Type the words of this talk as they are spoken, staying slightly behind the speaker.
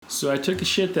So I took a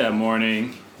shit that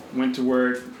morning, went to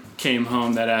work, came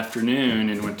home that afternoon,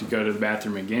 and went to go to the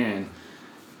bathroom again,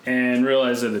 and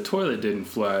realized that the toilet didn't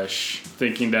flush,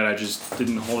 thinking that I just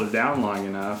didn't hold it down long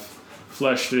enough.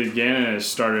 Flushed it again, and it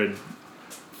started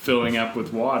filling up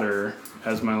with water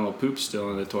as my little poop's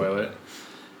still in the toilet.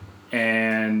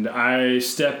 And I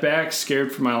stepped back,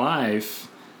 scared for my life,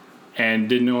 and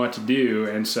didn't know what to do,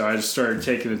 and so I just started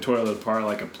taking the toilet apart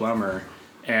like a plumber.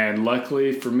 And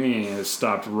luckily for me, it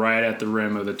stopped right at the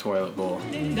rim of the toilet bowl.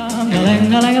 Oh no.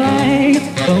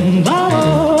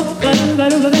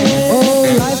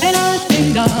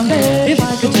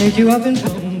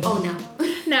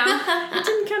 No, it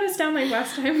didn't kind of sound like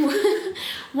last time.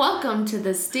 Welcome to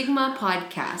the Stigma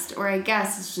podcast, or I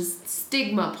guess it's just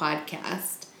Stigma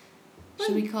podcast.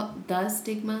 Should we call it the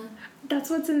Stigma?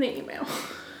 That's what's in the email.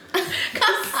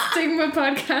 Stigma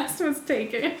podcast was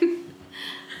taken.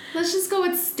 Let's just go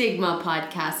with Stigma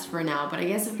podcast for now, but I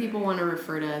guess if people want to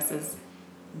refer to us as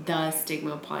the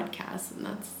Stigma podcast, then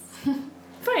that's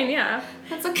Fine, yeah.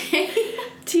 that's okay.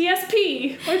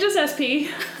 TSP, or just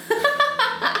SP.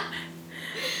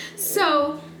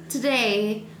 So,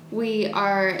 today we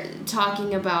are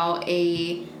talking about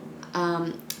I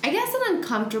guess an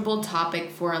uncomfortable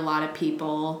topic for a lot of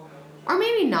people, or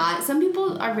maybe not. Some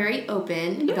people are very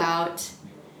open about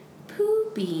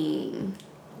pooping.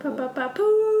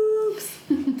 Poopz.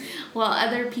 While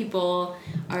other people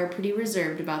are pretty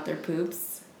reserved about their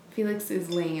poops. Felix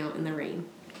is laying out in the rain.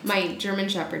 My German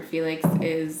Shepherd, Felix,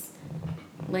 is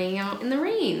laying out in the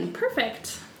rain.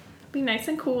 Perfect. Be nice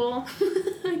and cool.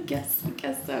 I guess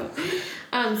so.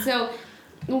 So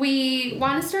we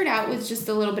want to start out with just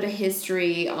a little bit of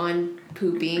history on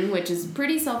pooping, which is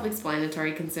pretty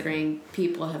self-explanatory considering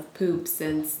people have pooped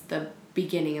since the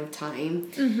beginning of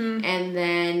time. Mm-hmm. And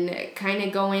then kind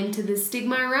of go into the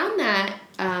stigma around that,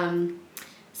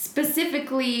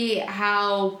 specifically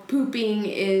how pooping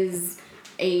is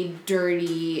a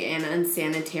dirty and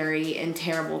unsanitary and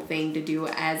terrible thing to do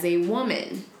as a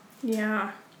woman.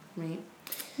 Yeah. Right?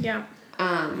 Yeah.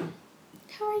 How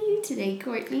are you today,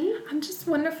 Courtney? I'm just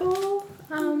wonderful.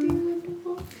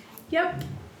 Wonderful. Yep.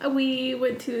 We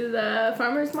went to the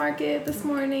farmer's market this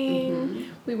morning. Mm-hmm.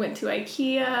 We went to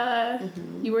IKEA.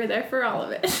 Mm-hmm. You were there for all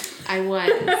of it. I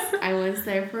was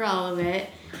there for all of it.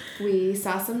 We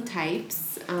saw some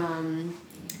types.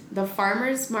 The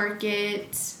farmer's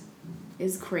market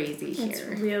is crazy here. It's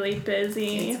really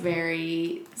busy. It's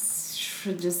very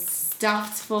just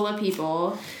stuffed full of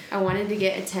people. I wanted to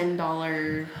get a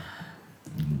 $10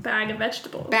 bag of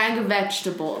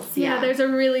vegetables. Yeah, There's a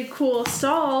really cool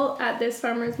stall at this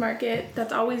farmer's market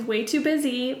that's always way too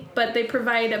busy, but they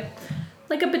provide a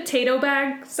potato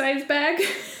bag size bag.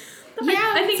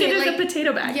 Yeah, I think it is a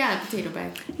potato bag. Yeah, potato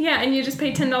bag. Yeah, and you just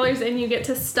pay $10 and you get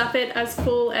to stuff it as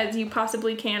full as you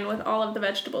possibly can with all of the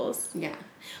vegetables. Yeah.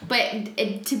 But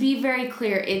to be very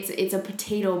clear, it's a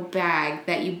potato bag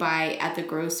that you buy at the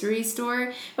grocery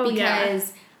store. Oh,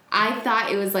 because I thought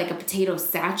it was like a potato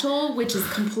satchel, which is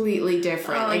completely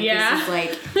different. Oh, This is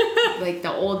like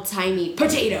the old-timey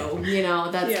potato,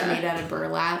 that's made out of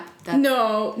burlap.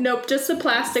 Nope, just the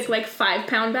plastic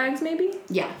 5-pound bags maybe?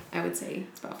 Yeah, I would say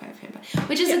it's about 5 pound bags.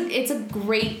 Which is it's a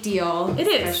great deal. It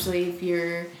is. Especially if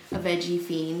you're a veggie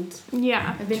fiend.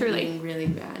 Yeah, I've been truly. eating really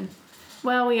bad.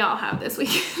 Well, we all have this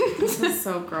week. This is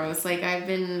so gross. I've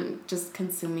been just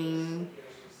consuming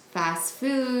fast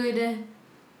food.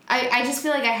 I just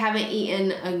feel like I haven't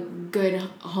eaten a good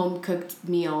home-cooked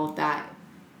meal that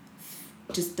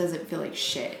just doesn't feel like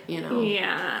shit,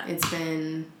 Yeah.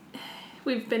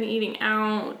 We've been eating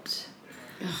out,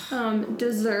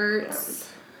 desserts,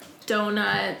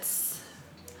 donuts,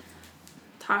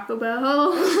 Taco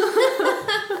Bell.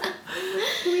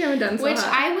 We haven't done so Which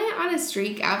hot. I went on a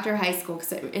streak after high school,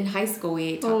 because in high school we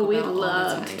ate Taco Bell we all the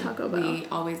loved time. Taco Bell. We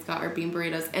always got our bean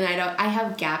burritos, and I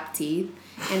have gap teeth,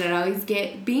 and I'd always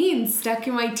get beans stuck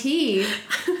in my teeth.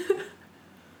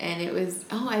 And it was,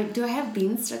 do I have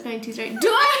beans stuck in my teeth right?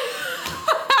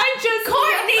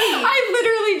 Courtney! I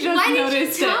literally just Why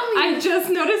noticed did you tell it. me? I just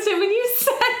noticed it when you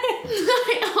said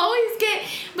it. I always get,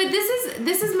 but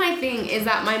this is my thing, is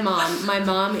that my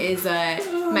mom is a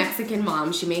Mexican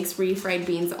mom. She makes refried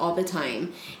beans all the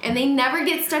time. And they never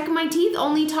get stuck in my teeth,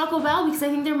 only Taco Bell, because I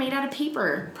think they're made out of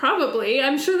paper. Probably.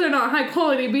 I'm sure they're not high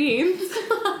quality beans.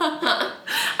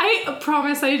 I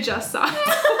promise I just saw it.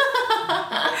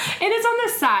 And it's on the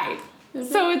side.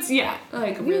 So it's,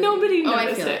 Really? Nobody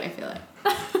noticed I feel it.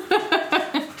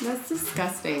 That's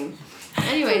disgusting.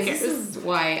 Anyways, this is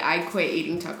why I quit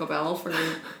eating Taco Bell for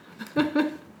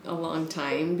a long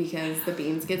time, because the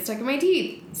beans get stuck in my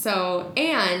teeth. So,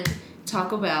 and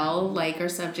Taco Bell, like our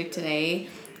subject today,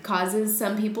 causes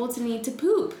some people to need to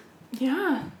poop.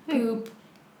 Yeah. Poop.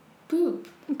 Poop.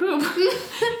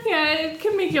 Yeah, it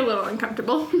can make you a little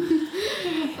uncomfortable.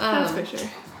 That's for sure.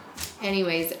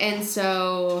 Anyways, and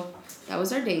so that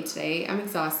was our day today. I'm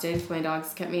exhausted. My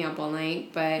dogs kept me up all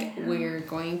night, but we're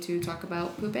going to talk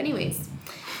about poop anyways.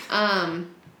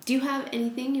 Do you have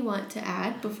anything you want to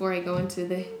add before I go into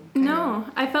the... No,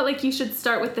 I felt like you should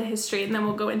start with the history and then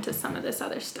we'll go into some of this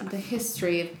other stuff. The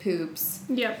history of poops.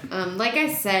 Yep. Like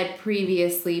I said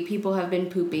previously, people have been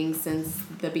pooping since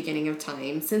the beginning of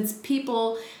time. Since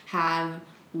people have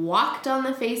walked on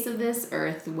the face of this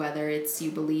earth, whether it's,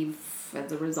 you believe,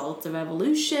 as a result of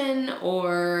evolution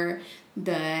or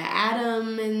the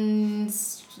Adam and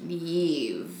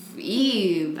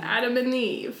Eve. Adam and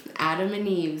Eve. Adam and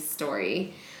Eve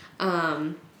story. But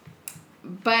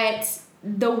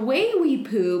the way we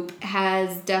poop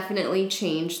has definitely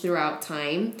changed throughout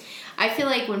time. I feel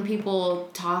like when people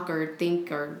talk or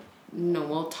think or,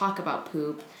 we'll talk about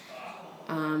poop,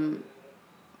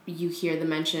 you hear the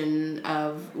mention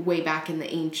of way back in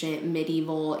the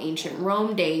ancient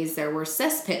Rome days, there were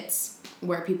cesspits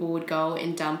where people would go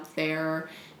and dump their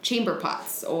chamber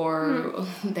pots or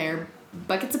their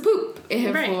buckets of poop for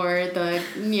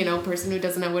the, person who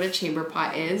doesn't know what a chamber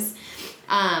pot is.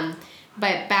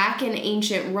 But back in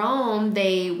ancient Rome,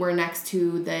 they were next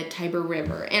to the Tiber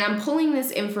River. And I'm pulling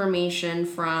this information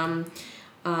from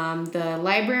the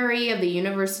library of the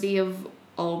University of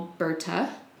Alberta.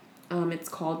 It's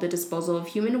called The Disposal of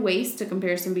Human Waste, a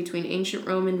comparison between ancient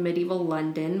Rome and medieval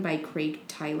London by Craig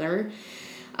Tyler.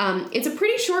 It's a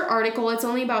pretty short article. It's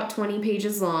only about 20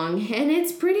 pages long, and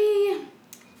it's pretty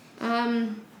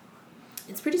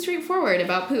straightforward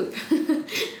about poop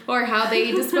or how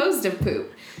they disposed of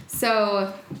poop.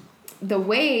 So the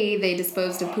way they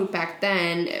disposed of poop back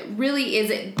then really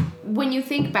is, when you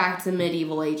think back to the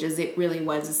medieval ages, it really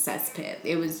was a cesspit.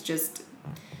 It was just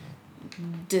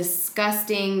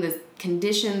disgusting. The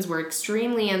conditions were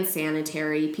extremely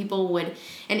unsanitary. In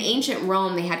ancient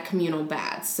Rome, they had communal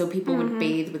baths. So people would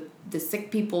bathe with the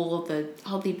sick people, the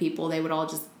healthy people. They would all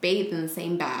just bathe in the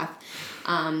same bath.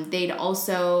 They'd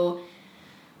also...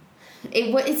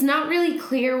 It's not really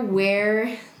clear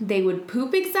where they would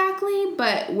poop exactly,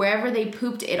 but wherever they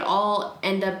pooped, it all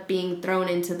ended up being thrown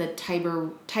into the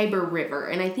Tiber River.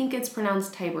 And I think it's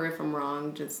pronounced Tiber. If I'm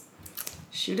wrong, just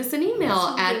shoot us an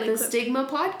email at the Stigma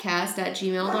Podcast at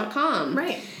gmail.com.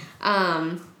 Right.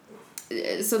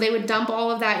 So they would dump all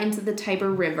of that into the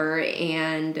Tiber River,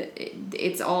 and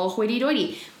it's all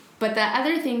hoity-toity. But the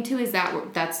other thing, too, is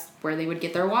that's where they would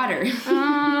get their water.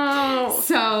 Oh.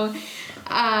 So...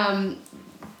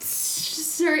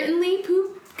 certainly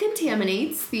poop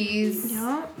contaminates these,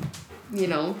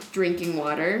 drinking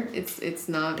water. It's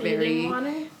not very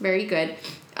good.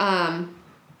 The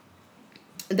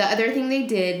other thing they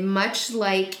did, much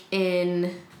like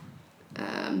in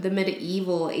the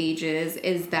medieval ages,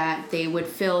 is that they would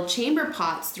fill chamber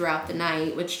pots throughout the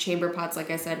night, which chamber pots,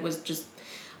 like I said, was just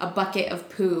a bucket of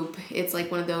poop. It's like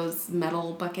one of those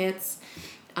metal buckets.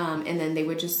 And then they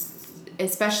would just...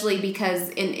 Especially because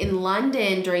in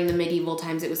London during the medieval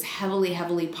times, it was heavily,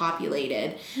 heavily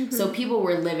populated. Mm-hmm. So people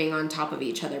were living on top of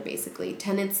each other, basically.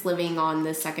 Tenants living on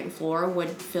the second floor would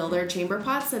fill their chamber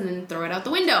pots and then throw it out the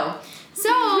window.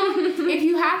 So if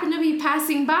you happen to be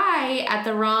passing by at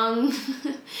the wrong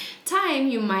time,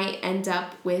 you might end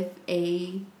up with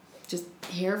a just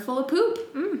hair full of poop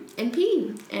and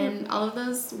pee and all of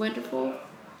those wonderful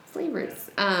flavors.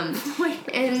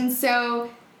 And so...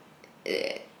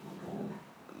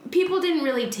 people didn't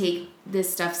really take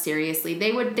this stuff seriously.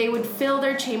 They would fill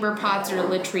their chamber pots or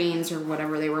latrines or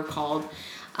whatever they were called,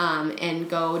 and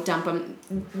go dump them.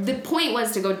 The point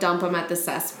was to go dump them at the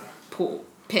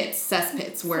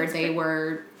cesspits, where they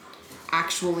were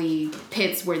actually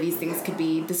pits where these things could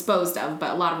be disposed of,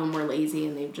 but a lot of them were lazy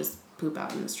and they just poop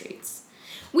out in the streets.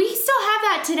 We still have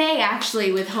that today,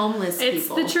 actually, with homeless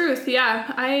people. It's the truth,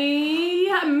 yeah.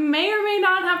 I may or may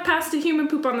not have passed a human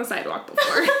poop on the sidewalk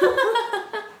before.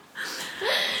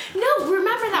 No,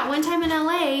 remember that one time in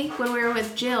LA when we were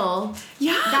with Jill?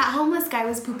 Yeah. That homeless guy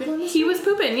was pooping on the street. He was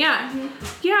pooping, yeah. Mm-hmm.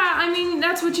 Yeah, I mean,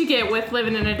 that's what you get with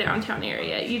living in a downtown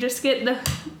area. You just get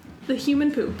the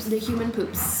human poops. The human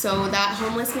poops. So that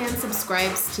homeless man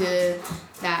subscribes to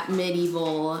that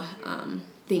medieval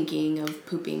thinking of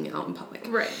pooping out in public.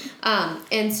 Right.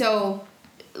 And so...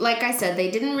 Like I said,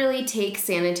 they didn't really take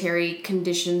sanitary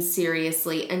conditions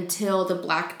seriously until the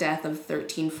Black Death of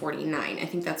 1349. I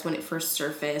think that's when it first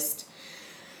surfaced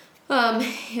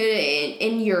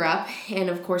in Europe. And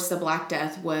of course, the Black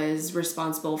Death was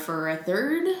responsible for a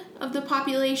third of the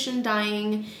population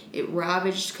dying. It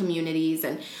ravaged communities.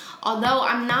 And although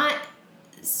I'm not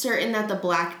certain that the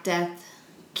Black Death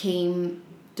came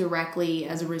directly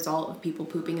as a result of people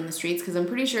pooping in the streets, because I'm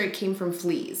pretty sure it came from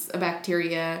fleas, a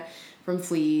bacteria from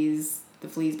fleas. The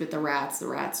fleas bit the rats.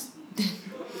 Yeah.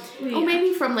 Oh,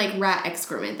 maybe from like rat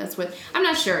excrement. That's what, I'm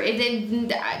not sure.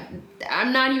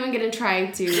 I'm not even gonna try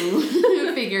to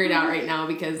figure it out right now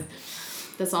because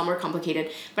that's all more complicated.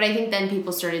 But I think then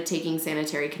people started taking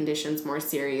sanitary conditions more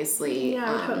seriously.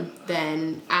 Yeah.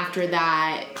 Then after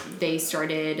that, they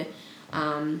started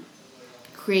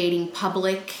creating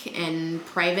public and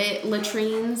private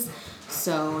latrines.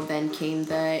 So then came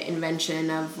the invention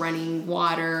of running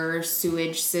water,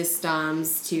 sewage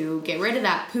systems to get rid of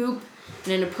that poop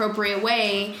in an appropriate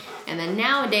way. And then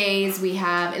nowadays we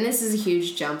have, and this is a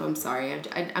huge jump, I'm sorry,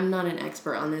 I'm not an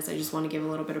expert on this, I just want to give a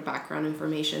little bit of background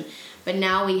information. But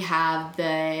now we have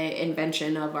the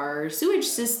invention of our sewage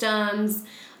systems,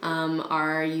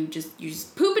 you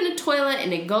just poop in a toilet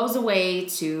and it goes away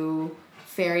to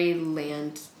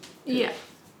fairyland. Yeah.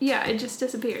 Yeah, it just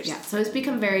disappears. Yeah, so it's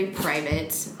become very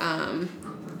private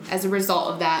as a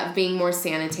result of that, of being more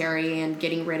sanitary and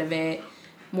getting rid of it,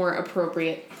 more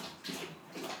appropriate.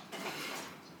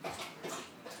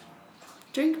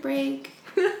 Drink break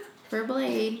for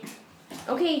Blade.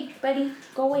 Okay, buddy,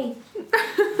 go away.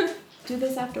 Do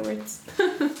this afterwards.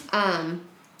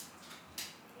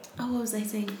 What was I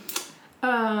saying?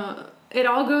 It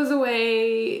all goes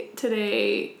away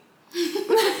today.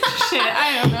 Shit,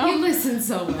 I don't know. You listen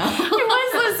so well.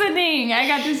 I was listening. I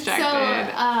got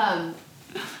distracted.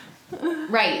 So,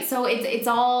 right. So it's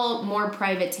all more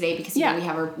private today because you know,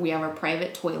 we have our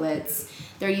private toilets.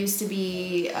 There used to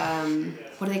be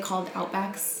what are they called?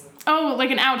 Outbacks. Oh,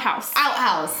 like an outhouse.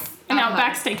 Outhouse. An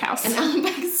Outback Steakhouse. An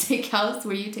Outback Steakhouse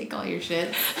where you take all your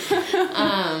shit.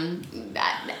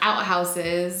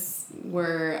 Outhouses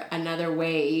were another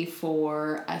way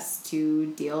for us to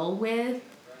deal with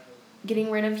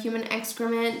getting rid of human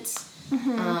excrement.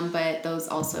 Mm-hmm. But those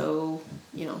also,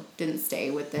 didn't stay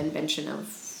with the invention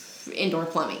of indoor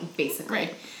plumbing,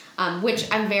 basically. Right. Which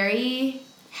I'm very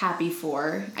happy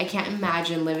for. I can't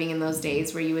imagine living in those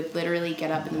days where you would literally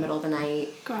get up in the middle of the night,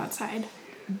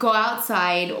 go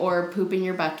outside or poop in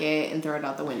your bucket and throw it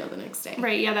out the window the next day.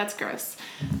 Right, yeah, that's gross.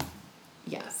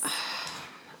 Yes.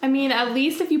 I mean, at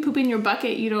least if you poop in your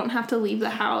bucket, you don't have to leave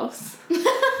the house.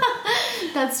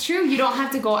 That's true. You don't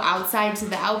have to go outside to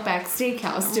the Outback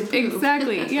Steakhouse to poop.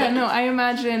 Exactly. Yeah, no, I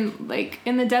imagine, like,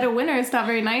 in the dead of winter, it's not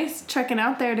very nice trekking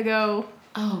out there to go...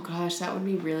 Oh, gosh, that would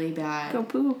be really bad. Go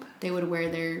poop. They would wear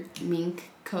their mink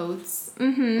coats.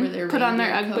 Mm-hmm. Or their put on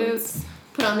their Ugg coats, boots.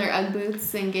 Put on their Ugg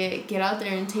boots and get out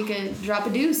there and drop a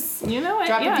deuce. You know what?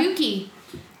 Drop a dookie.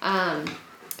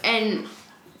 And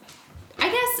I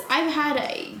guess I've had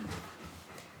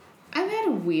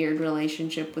a weird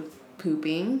relationship with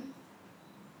pooping.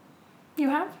 You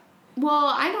have? Well,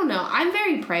 I don't know. I'm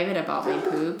very private about my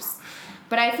poops,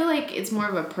 but I feel like it's more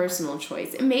of a personal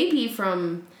choice. It may be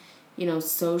from,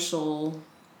 social,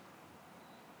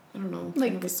 I don't know,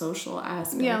 like kind of a social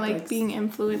aspect. Yeah, like being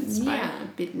influenced by... Yeah,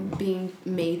 being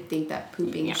made think that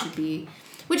pooping should be...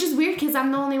 Which is weird because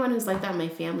I'm the only one who's like that in my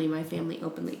family. My family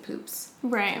openly poops.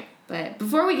 Right. But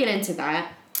before we get into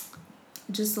that,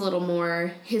 just a little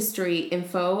more history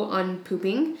info on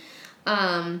pooping.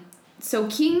 So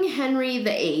King Henry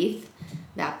VIII,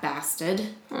 that bastard,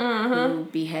 who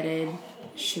beheaded...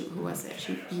 Shoot, who was it?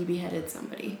 He beheaded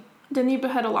somebody. Didn't he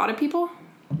behead a lot of people?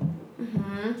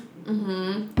 Mm-hmm.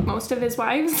 Mm-hmm. Most of his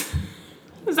wives?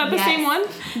 Is that the same one?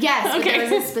 Yes. Okay.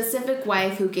 There was a specific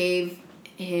wife who gave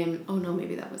him... Oh, no,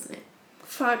 maybe that wasn't it.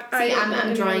 Fuck. See,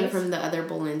 I'm drawing from the other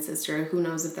Boleyn sister. Who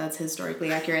knows if that's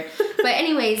historically accurate. But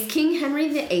anyways, King Henry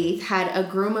VIII had a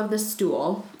groom of the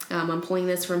stool. I'm pulling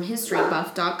this from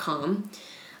historybuff.com.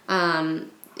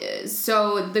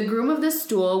 So the groom of the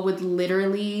stool would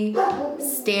literally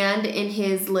stand in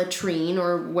his latrine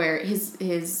or where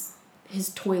his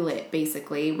toilet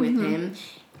basically with him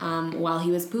while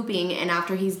he was pooping, and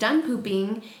after he's done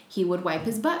pooping, he would wipe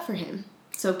his butt for him.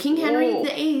 So King Henry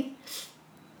VIII,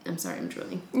 I'm sorry, I'm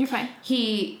drooling. You're fine.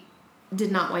 He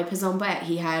did not wipe his own butt.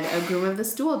 He had a groom of the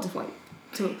stool to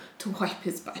wipe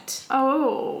his butt.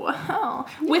 Oh.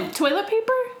 Yeah. With toilet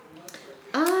paper?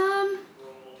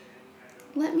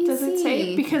 Let me see. Does it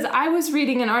say? Because I was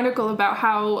reading an article about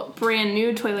how brand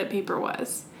new toilet paper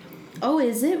was. Oh,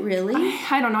 is it really?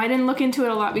 I don't know. I didn't look into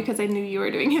it a lot because I knew you were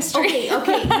doing history.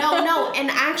 Okay. No. And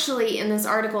actually, in this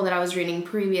article that I was reading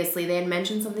previously, they had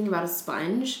mentioned something about a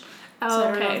sponge. Oh, so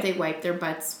I don't know if they wipe their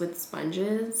butts with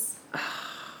sponges.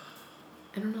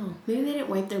 I don't know. Maybe they didn't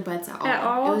wipe their butts at all. At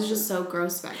all? It was just so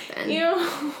gross back then.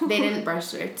 Ew. They didn't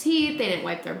brush their teeth. They didn't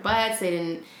wipe their butts. They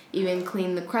didn't even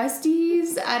clean the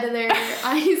crusties out of their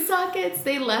eye sockets.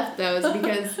 They left those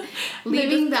because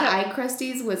leaving the eye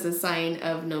crusties was a sign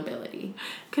of nobility.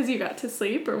 Because you got to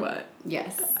sleep or what?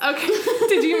 Yes. Okay.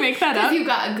 Did you make that up? Because you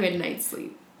got a good night's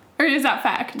sleep. Or is that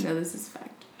fact? No, this is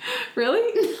fact. Really?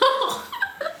 No.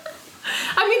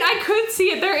 I mean, I could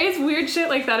see it. There is weird shit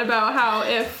like that about how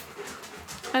if,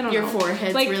 I don't Your know.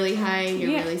 forehead's like, really high,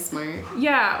 you're yeah. really smart.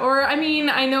 Yeah, or I mean,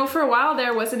 I know for a while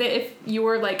there, wasn't it, if you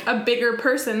were like a bigger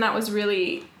person, that was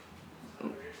really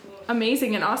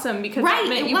amazing and awesome because that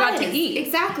meant you got to eat.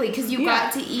 Exactly, because you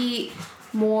got to eat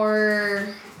more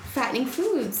fattening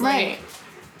foods. Right. Like,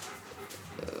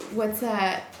 what's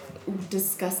that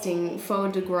disgusting foie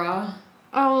de gras?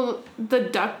 Oh, the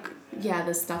duck. Yeah,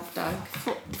 the stuffed duck.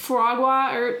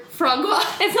 Frogwa or... Frogwa?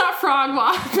 It's not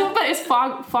frogwa, but it's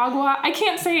fogwa. I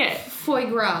can't say it. Foie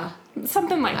gras.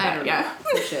 Something like I that, don't yeah.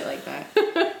 know. Some shit like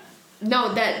that.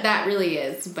 No, that really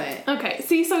is, but... Okay,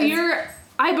 see, so your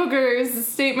eye boogers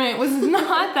statement was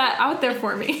not that out there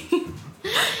for me.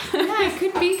 Yeah, it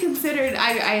could be considered...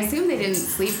 I assume they didn't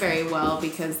sleep very well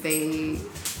because they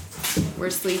were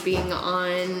sleeping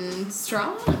on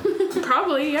straw?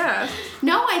 Probably, yeah.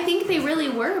 No, I think they really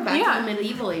were back Yeah. in the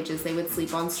medieval ages. They would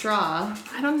sleep on straw.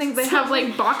 I don't think they have,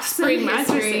 like, box spring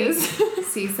mattresses.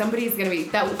 See, somebody's gonna be...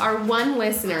 Our one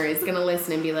listener is gonna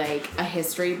listen and be like a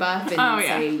history buff and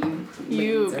say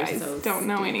you ladies guys are so don't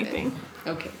know stupid. anything.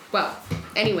 Okay, well,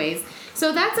 anyways.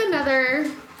 So that's another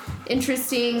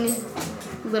interesting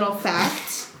little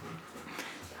fact.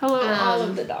 Hello, all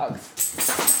of the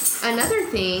dogs. Another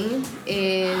thing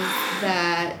is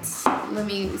that, let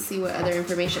me see what other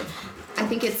information. I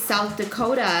think it's South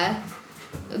Dakota.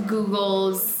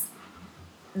 Google's,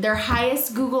 their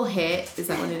highest Google hit, is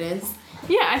that what it is?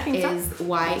 Yeah, I think Is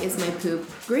why is my poop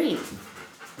green?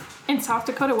 In South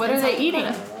Dakota, what In are they South eating?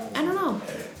 Dakota. I don't know.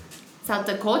 South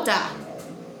Dakota.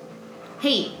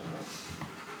 Hey.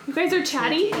 You guys are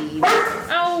chatty?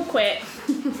 Oh, quit.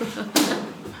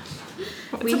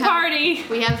 It's a party.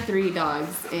 We have 3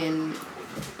 dogs in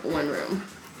one room.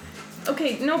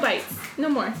 Okay, no bites. No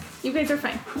more. You guys are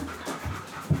fine.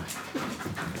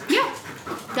 Yeah.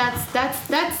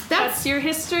 That's your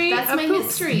history That's of my poops.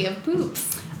 history of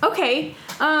poops. Okay.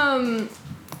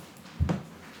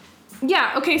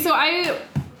 Yeah, okay, so I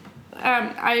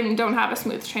don't have a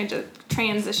smooth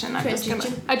transition. A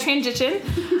transition.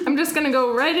 I'm just gonna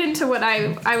go right into what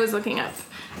I was looking up.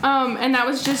 And that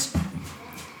was just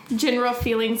general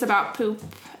feelings about poop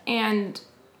and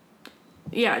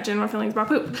general feelings about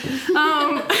poop.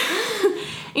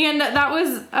 And that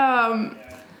was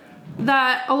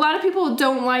that a lot of people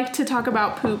don't like to talk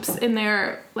about poops in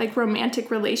their like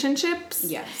romantic relationships.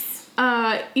 Yes.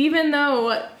 Even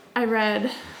though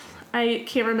I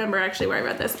can't remember actually where I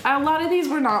read this. A lot of these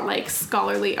were not like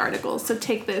scholarly articles, so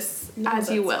take this as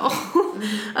you will.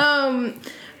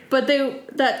 But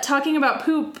that talking about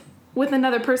poop with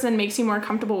another person makes you more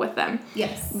comfortable with them.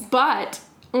 Yes. But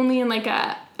only in like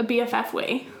a BFF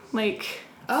way, like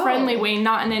friendly way,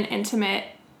 not in an intimate,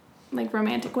 like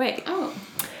romantic way. Oh.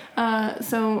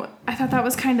 So I thought that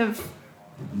was kind of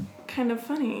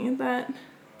funny that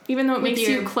even though it makes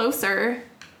you closer,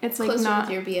 it's like closer not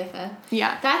with your BFF.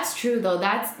 Yeah. That's true though.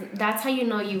 That's how you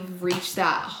know you've reached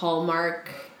that hallmark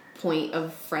point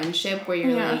of friendship where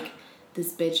you're like,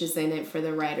 this bitch is in it for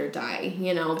the ride or die,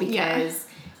 you know, because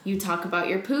you talk about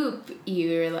your poop.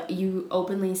 You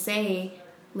openly say,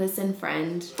 listen,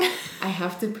 friend, I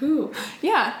have to poop.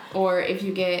 Yeah. Or if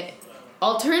you get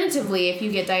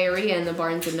diarrhea in the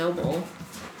Barnes and Noble,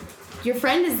 your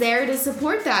friend is there to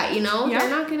support that, you know? Yeah. They're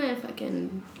not gonna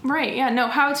fucking... Right, yeah. No,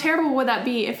 how terrible would that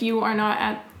be if you are not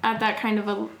at that kind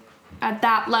of at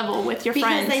that level with your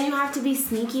friends? Because then you have to be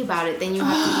sneaky about it. Then you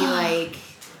have to be like...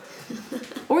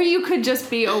 Or you could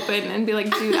just be open and be like,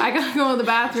 dude, I gotta go to the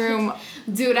bathroom.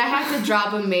 Dude, I have to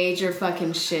drop a major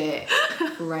fucking shit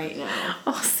right now.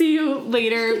 I'll see you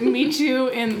later. Meet you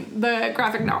in the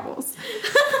graphic novels.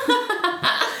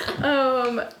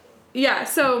 Yeah,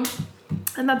 so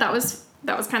I thought that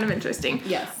was kind of interesting.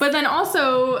 Yes. But then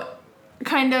also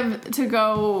kind of to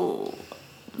go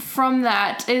from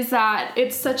that is that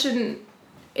it's such an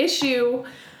issue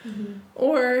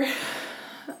or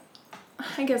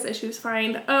I guess issue's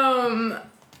fine.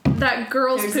 That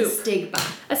girls There's poop. a stigma.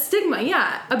 A stigma,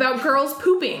 yeah, about girls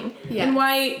pooping. Yeah. And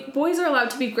why boys are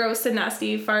allowed to be gross and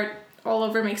nasty, fart all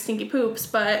over, make stinky poops,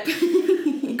 but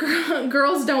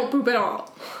girls don't poop at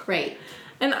all. Right.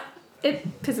 And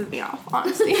it pisses me off,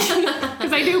 honestly.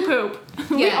 Because I do poop.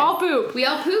 Yeah. We all poop. We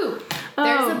all poop.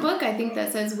 There's a book, I think,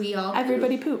 that says we all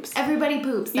Everybody poops. Everybody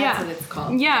poops. That's what it's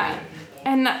called. Yeah.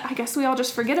 And I guess we all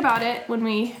just forget about it when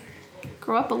we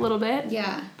grow up a little bit.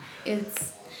 Yeah.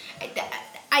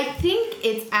 I think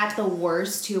it's at the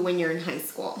worst, too, when you're in high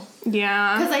school.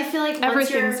 Yeah. Because I feel like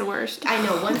everything's the worst. I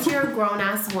know. Once you're a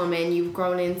grown-ass woman, you've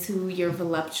grown into your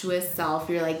voluptuous self.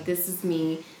 You're like, this is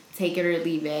me. Take it or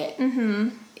leave it.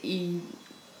 Mm-hmm.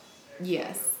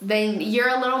 Yes. Then you're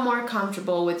a little more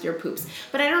comfortable with your poops.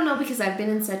 But I don't know, because I've been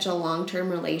in such a long-term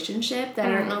relationship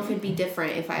that I don't know if it'd be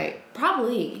different if I...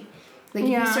 Probably. Like, if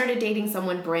you started dating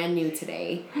someone brand new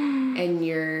today, and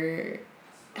you're...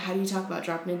 How do you talk about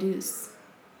dropping a deuce?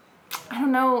 I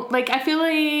don't know. Like, I feel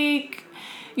like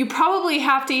you probably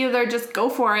have to either just go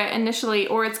for it initially,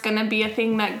 or it's going to be a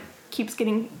thing that keeps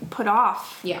getting put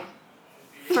off. Yeah.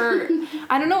 For,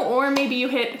 I don't know, or maybe you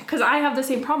hit, because I have the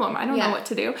same problem. I don't know what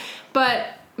to do. But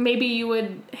maybe you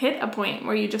would hit a point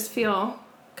where you just feel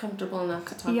comfortable enough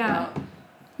to talk about.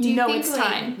 Do you know think, it's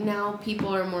time? Now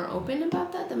people are more open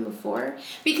about that than before?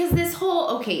 Because this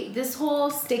whole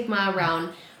stigma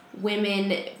around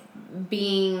women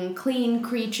being clean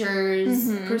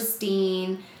creatures,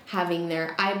 pristine, having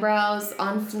their eyebrows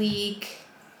on fleek.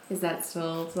 Is that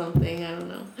still something? I don't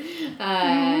know.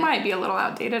 Might be a little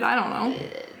outdated. I don't know.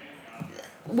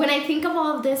 When I think of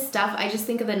all of this stuff, I just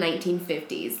think of the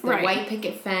 1950s. The white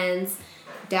picket fence,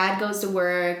 dad goes to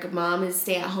work, mom is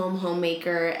stay-at-home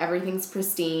homemaker, everything's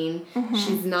pristine.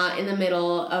 She's not in the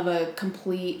middle of a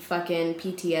complete fucking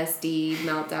PTSD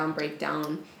meltdown,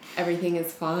 breakdown. Everything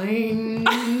is fine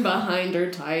behind her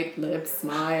tight-lipped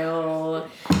smile.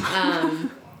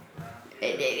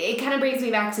 It kind of brings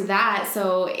me back to that.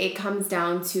 So it comes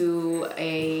down to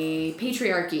a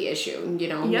patriarchy issue. You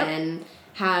know, men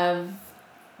have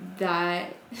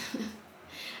that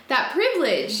that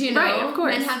privilege. You know, right? Of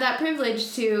course, men have that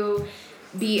privilege to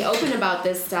be open about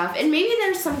this stuff. And maybe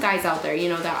there's some guys out there, you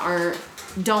know, that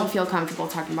don't feel comfortable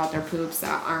talking about their poops,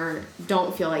 that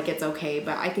don't feel like it's okay.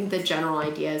 But I think the general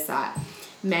idea is that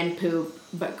men poop,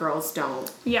 but girls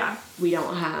don't. Yeah. We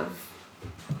don't have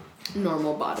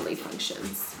normal bodily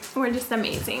functions. We're just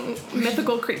amazing,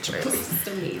 mythical creatures. We're just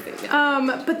amazing.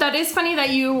 But that is funny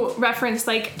that you referenced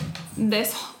like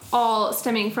this all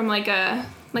stemming from like a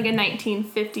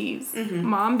 1950s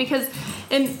mom, because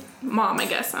mom, I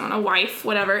guess, I don't know, wife,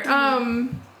 whatever.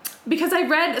 Because I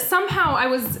read, somehow I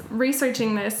was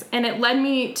researching this and it led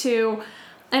me to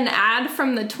an ad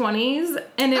from the 20s,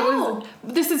 and it was,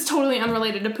 this is totally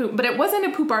unrelated to poop, but it wasn't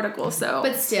a poop article, so.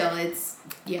 But still, it's,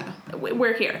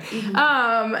 we're here.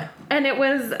 And it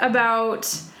was about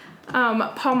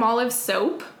Palmolive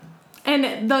soap,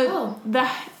 and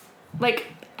the like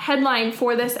headline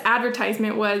for this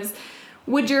advertisement was,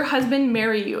 "Would your husband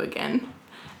marry you again?"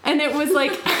 And it was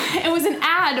like, it was an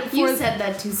ad for... You said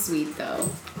that too sweet, though.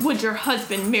 Would your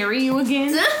husband marry you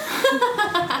again?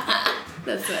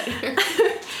 That's better.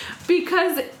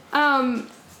 Because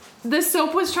the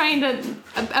soap was trying to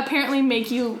apparently make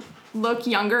you look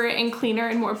younger and cleaner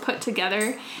and more put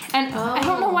together. And I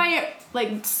don't know why it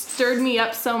like stirred me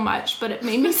up so much, but it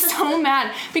made me so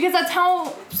mad, because that's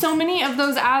how so many of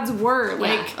those ads were.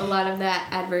 Like a lot of that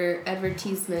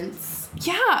advertisements.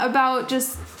 Yeah, about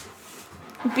just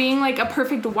being like a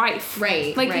perfect wife.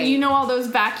 Right. Like, you know, all those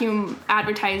vacuum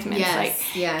advertisements. Yes,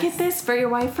 like, yes. Get this for your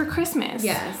wife for Christmas.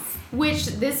 Yes. Which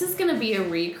this is going to be a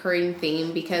recurring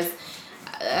theme, because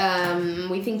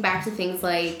we think back to things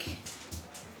like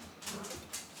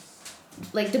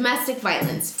domestic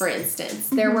violence, for instance.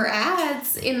 There were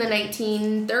ads in the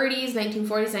 1930s,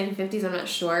 1940s, 1950s, I'm not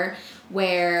sure,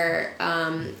 where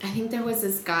I think there was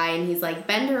this guy and he's like,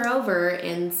 bend her over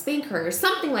and spank her, or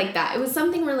something like that. It was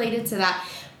something related to that,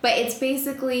 but it's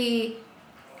basically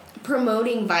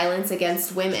promoting violence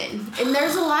against women. And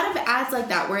there's a lot of ads like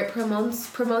that where it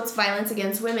promotes violence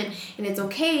against women, and it's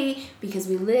okay because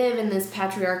we live in this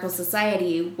patriarchal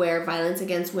society where violence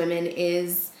against women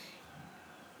is,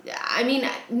 I mean,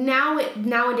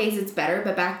 nowadays it's better,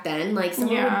 but back then, like,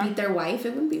 someone would beat their wife,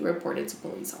 it wouldn't be reported to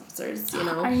police officers, you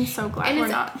know? I'm so glad we're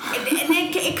not. And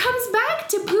it comes back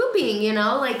to pooping, you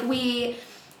know? Like, we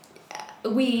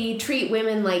treat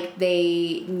women like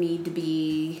they need to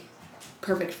be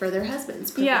perfect for their husbands,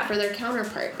 perfect for their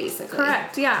counterpart, basically.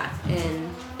 Correct, yeah.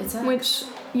 And it's a... Which,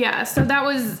 yeah, so that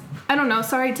was, I don't know,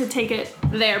 sorry to take it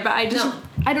there, but I just... No.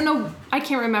 I don't know, I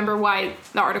can't remember why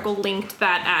the article linked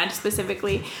that ad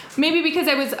specifically. Maybe because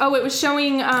it was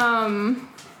showing,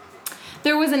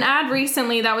 there was an ad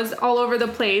recently that was all over the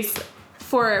place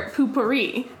for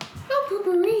Poopery. Oh,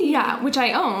 Poopery. Yeah, which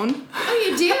I own. Oh,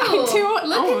 you do? I do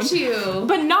Look at you.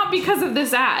 But not because of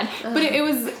this ad. But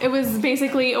it was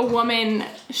basically a woman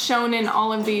shown in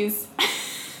all of these...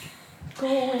 Go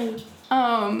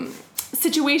away.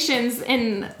 Situations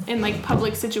in like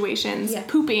public situations,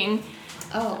 pooping.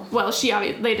 Oh. Well,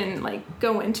 they didn't like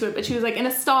go into it, but she was like in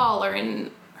a stall or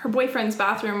in her boyfriend's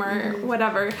bathroom or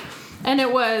whatever. And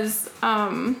it was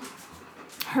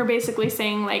her basically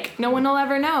saying like, no one will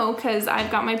ever know because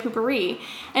I've got my poopery.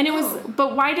 And it was,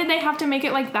 but why did they have to make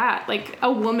it like that? Like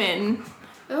a woman.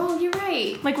 Oh, you're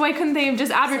right. Like, why couldn't they have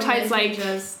just advertised like,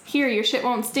 here, your shit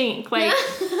won't stink. Like,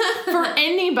 for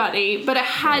anybody, but it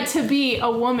had to be a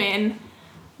woman.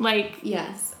 Like.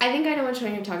 Yes. I think I know which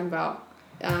one you're talking about.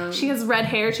 She has red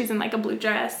hair. She's in like a blue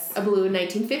dress. A blue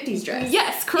 1950s dress.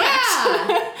 Yes, correct.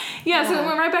 Yeah. So it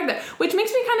went right back there. Which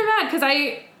makes me kind of mad because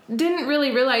I didn't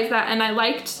really realize that, and I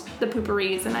liked the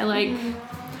pooperies, and I like.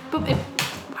 But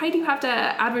why do you have to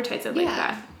advertise it like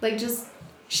that? Like just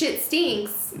shit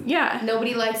stinks. Yeah.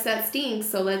 Nobody likes that stinks,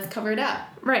 so let's cover it up.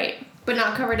 Right. But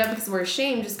not covered up because we're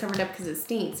ashamed, just covered up because it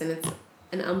stinks and it's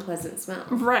an unpleasant smell.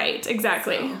 Right.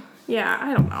 Exactly. So. Yeah.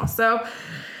 I don't know. So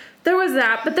there was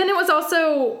that, but then it was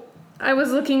also I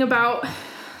was looking about.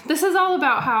 This is all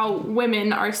about how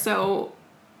women are so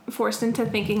forced into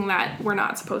thinking that we're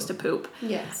not supposed to poop.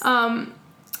 Yes.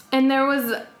 And there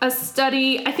was a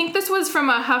study, I think this was from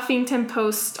a Huffington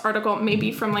Post article,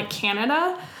 maybe from like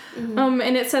Canada.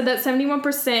 And it said that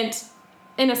 71%,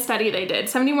 in a study they did,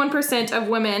 71% of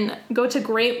women go to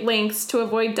great lengths to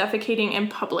avoid defecating in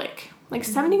public. Like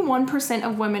 71%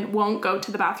 of women won't go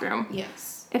to the bathroom.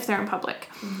 Yes. If they're in public.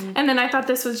 And then I thought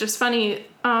this was just funny,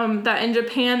 that in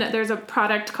Japan there's a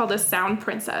product called a sound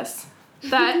princess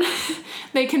that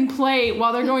they can play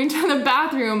while they're going to the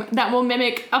bathroom that will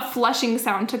mimic a flushing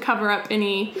sound to cover up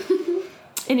any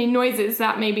noises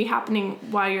that may be happening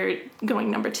while you're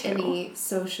going number 2. Any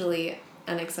socially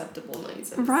unacceptable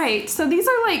noises. Right. So these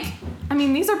are like, I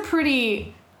mean, these are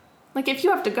pretty, like if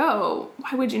you have to go,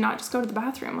 why would you not just go to the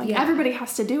bathroom? Like everybody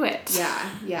has to do it.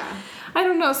 Yeah. I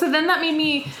don't know. So then that made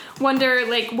me wonder,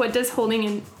 like, what does holding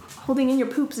in your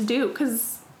poops do?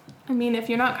 Because I mean, if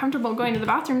you're not comfortable going to the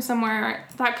bathroom somewhere,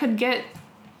 that could get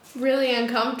really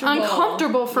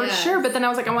uncomfortable for sure. But then I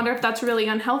was like, I wonder if that's really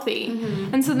unhealthy.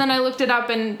 And so then I looked it up,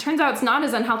 and turns out it's not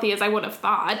as unhealthy as I would have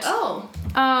thought.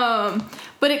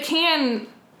 But it can,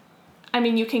 I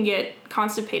mean, you can get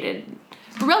constipated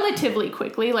relatively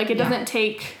quickly. Like it doesn't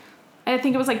take, I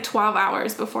think it was like 12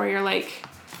 hours before you're like,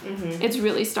 it's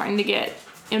really starting to get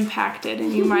impacted,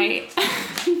 and you might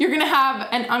you're gonna have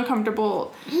an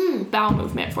uncomfortable bowel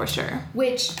movement for sure.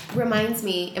 Which reminds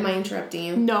me, am I interrupting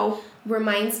you? No.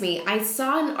 Reminds me, I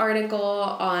saw an article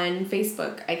on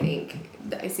Facebook. I think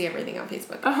I see everything on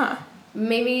Facebook.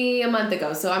 Maybe a month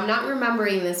ago, so I'm not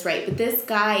remembering this right, but this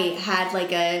guy had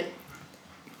like a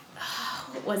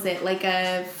what was it, like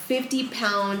a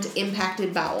 50-pound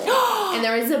impacted bowel. And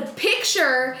there was a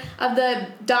picture of the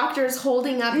doctors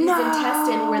holding up his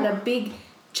intestine where the big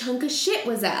chunk of shit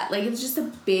was at. Like, it was just a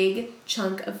big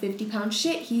chunk of 50-pound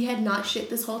shit. He had not shit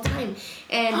this whole time.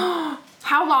 And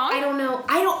how long? I don't know.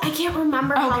 I can't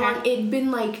remember how long. It'd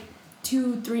been like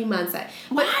 2-3 months. But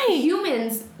why?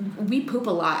 Humans, we poop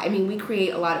a lot. I mean, we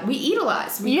eat a lot,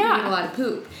 so we create a lot of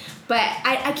poop. But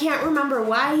I can't remember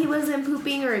why he wasn't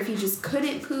pooping, or if he just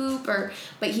couldn't poop,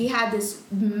 but he had this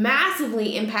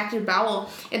massively impacted bowel.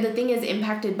 And the thing is,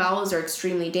 impacted bowels are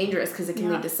extremely dangerous because it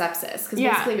can lead to sepsis. Because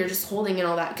basically you're just holding in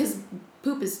all that. Because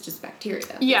poop is just bacteria.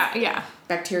 Yeah.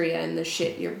 Bacteria and the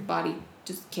shit your body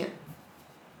just can't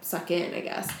suck in, I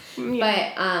guess.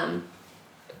 But,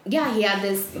 he had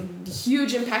this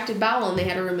huge impacted bowel, and they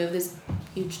had to remove this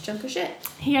huge chunk of shit.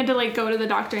 He had to, like, go to the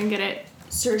doctor and get it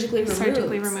surgically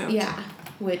removed. Yeah,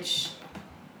 which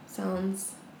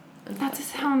sounds that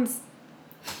sounds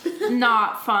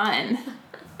not fun.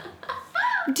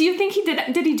 Do you think he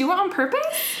did he do it on purpose?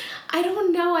 I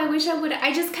don't know. I wish I would.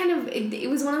 I just kind of, it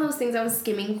was one of those things I was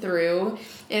skimming through,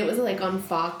 and it was like on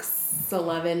Fox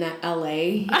 11 at LA,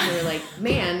 and they were like,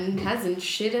 man hasn't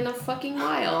shit in a fucking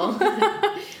while.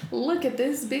 Look at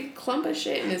this big clump of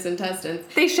shit in his intestines.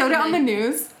 They showed it on the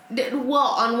news? Well,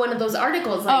 on one of those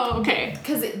articles. Like, okay.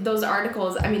 Because those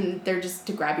articles, I mean, they're just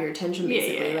to grab your attention,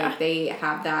 basically. Yeah. Like, they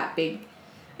have that big,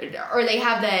 or they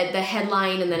have the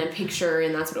headline and then a picture,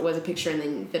 and that's what it was, a picture, and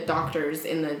then the doctors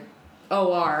in the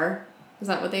OR. Is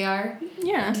that what they are?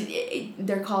 Yeah.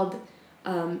 They're called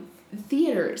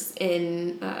theaters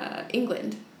in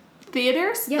England.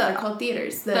 Theaters? Yeah, they're called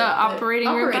theaters. The operating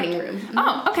room? Operating room.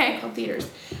 Oh, okay. They're called theaters.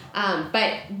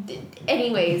 But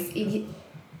anyways,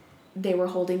 they were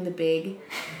holding the big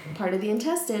part of the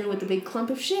intestine with the big clump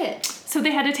of shit. So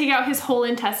they had to take out his whole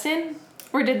intestine?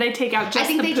 Or did they take out just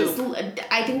the poop?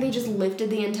 I think they just lifted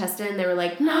the intestine, and they were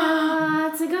like, nah,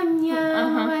 it's a Got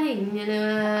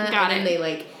it. And they,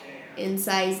 like,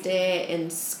 incised it,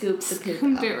 and scooped the poop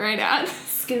Scooped out. it right out.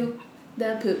 Scoop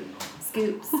the poop.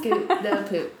 Scoop the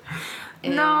poop.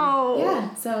 And No.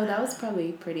 Yeah, so that was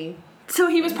probably pretty. So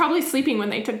he was probably sleeping when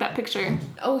they took that picture.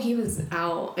 Oh, he was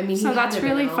out. I mean, so that's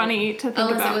really funny to think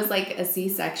Unless about. Unless it was like a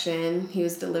C-section. He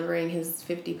was delivering his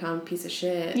 50-pound piece of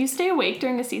shit. You stay awake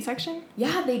during a C-section?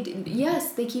 Yeah, they do.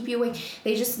 Yes, they keep you awake.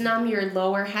 They just numb your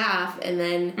lower half, and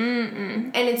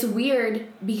then... And it's weird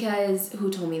because... Who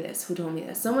told me this?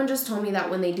 Someone just told me that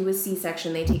when they do a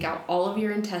C-section, they take out all of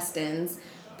your intestines,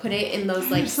 put it in those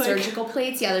like surgical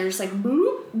plates. Yeah, they're just like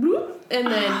bloop, bloop. And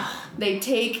then they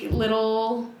take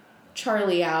little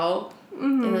Charlie out,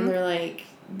 and then they're like,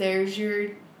 there's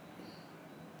your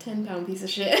 10-pound piece of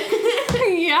shit.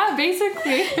 Yeah,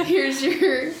 basically. Here's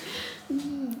your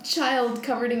child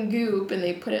covered in goop, and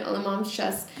they put it on the mom's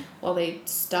chest while they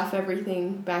stuff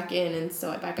everything back in and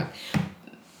sew it back up.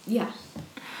 Yeah.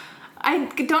 I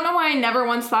don't know why I never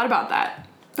once thought about that.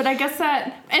 But I guess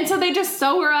that... And so they just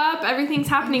sew her up, everything's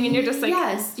happening, and you're just like...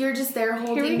 Yes, you're just there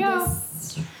holding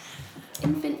this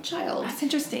infant child. That's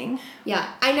interesting.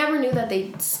 Yeah, I never knew that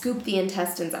they scoop the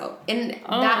intestines out. And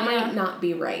that might not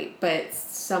be right, but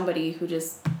somebody told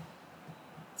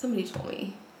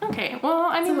me. Okay, well,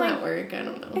 I mean, Someone at work, I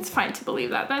don't know. It's fine to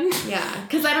believe that then. Yeah,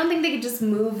 because I don't think they could just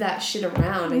move that shit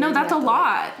around. No, that's a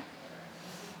lot.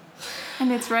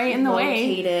 And it's right in the way.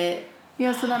 Locate it.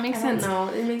 Yeah, so that makes sense. No,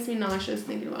 it makes me nauseous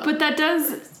thinking about it. But that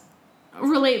does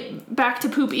relate back to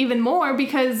poop even more,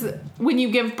 because when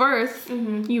you give birth,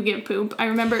 you give poop. I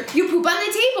remember... You poop on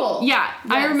the table! Yeah.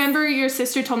 Yes. I remember your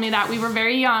sister told me that. We were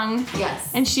very young. Yes.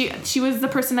 And she was the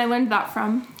person I learned that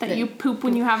from. That you poop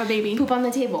when you have a baby. Poop on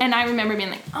the table. And I remember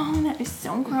being like, oh, that is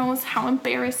so gross. How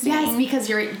embarrassing. Yes,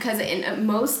 because in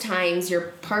most times your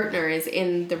partner is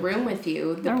in the room with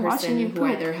you, the They're watching person you who poop.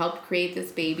 either helped create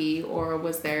this baby or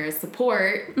was their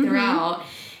support throughout,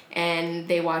 and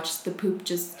they watch the poop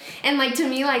just... And, like, to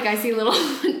me, like, I see little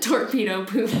torpedo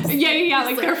poops. Yeah,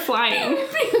 like they're flying.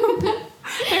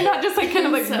 They're not just, like, kind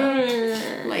of like...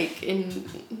 Like in...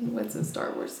 What's a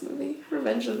Star Wars movie?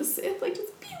 Revenge of the Sith. Like,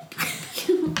 just... Pew,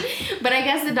 pew. But I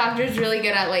guess the doctor's really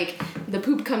good at, like, the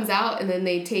poop comes out, and then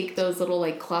they take those little,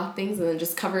 like, cloth things and then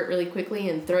just cover it really quickly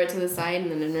and throw it to the side, and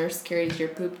then a nurse carries your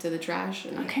poop to the trash.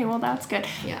 And, Okay, well, that's good.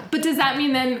 Yeah. But does that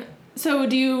mean then... So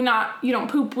you don't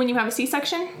poop when you have a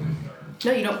C-section?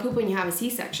 No, you don't poop when you have a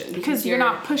C-section. Because you're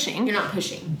not pushing. You're not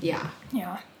pushing, yeah.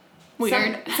 Yeah.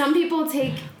 Weird. Some people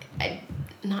take...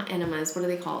 not enemas. What are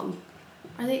they called?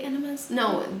 Are they enemas?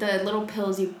 No, the little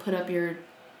pills you put up your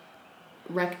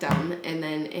rectum, and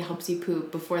then it helps you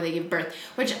poop before they give birth.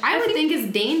 Which I would think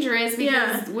is dangerous,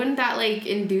 because wouldn't that, like,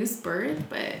 induce birth?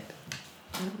 But...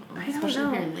 I don't know. Especially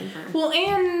if you're in labor. Well,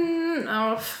 and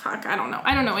I don't know.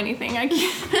 I don't know anything. I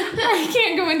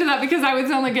can't go into that because I would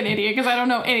sound like an idiot because I don't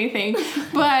know anything.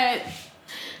 But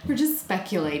we're just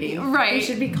speculating. Right. We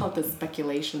should be called the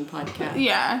Speculation Podcast.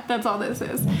 Yeah, that's all this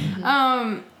is.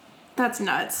 That's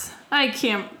nuts. I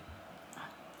can't.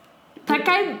 That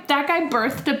guy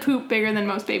birthed a poop bigger than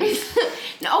most babies.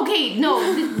 Okay,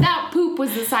 no, that poop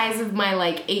was the size of my,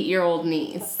 like, 8-year-old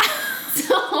niece.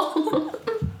 So...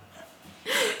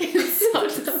 It's so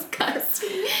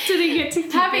disgusting. Did he get to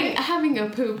keep having a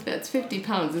poop that's 50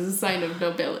 pounds is a sign of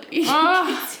nobility.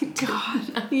 Oh,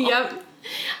 God. Yep.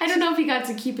 I don't know if he got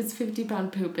to keep his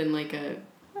 50-pound poop in, like, a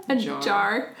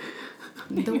jar.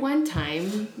 The one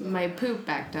time, my poop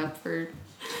backed up for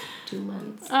 2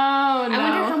 months. Oh, no. I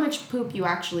wonder how much poop you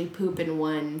actually poop in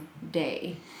one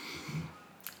day.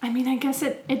 I mean, I guess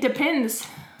it depends.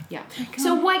 Yeah.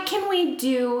 So what can we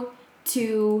do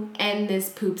to end this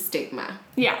poop stigma?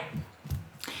 Yeah.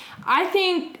 I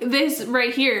think this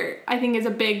right here, is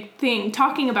a big thing.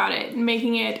 Talking about it,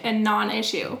 making it a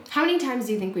non-issue. How many times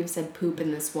do you think we've said poop in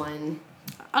this one?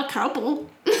 A couple.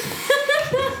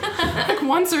 Like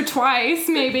once or twice,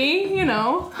 maybe, you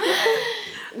know.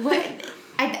 What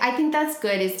I think that's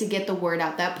good, is to get the word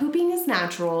out that pooping is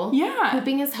natural. Yeah.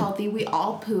 Pooping is healthy. We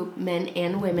all poop, men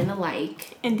and women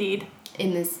alike. Indeed.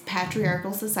 In this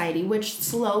patriarchal society, which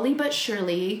slowly but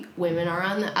surely women are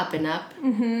on the up and up.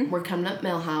 Mm-hmm. We're coming up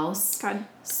Millhouse.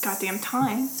 Goddamn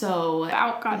time. So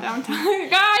goddamn time.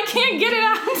 God, I can't get it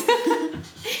out.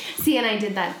 See, and I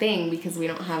did that thing because we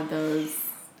don't have those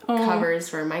covers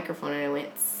for a microphone, and I went.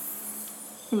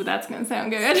 Ooh, that's gonna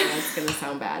sound good. That's gonna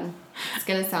sound bad. It's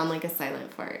gonna sound like a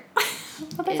silent fart.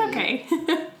 Well, that's okay.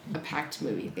 A packed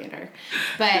movie theater,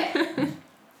 but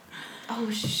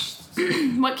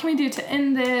what can we do to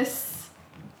end this?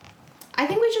 I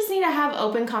think we just need to have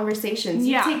open conversations.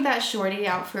 You Yeah. take that shorty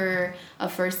out for a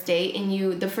first date,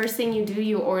 and the first thing you do,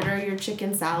 you order your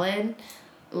chicken salad,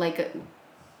 like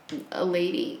a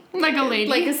lady. Like a lady?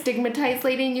 Like a stigmatized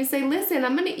lady, and you say, listen,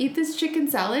 I'm going to eat this chicken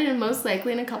salad, and most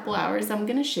likely in a couple hours, I'm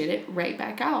going to shit it right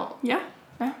back out. Yeah.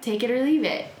 Take it or leave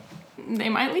it. They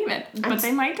might leave it, but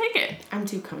they might take it. I'm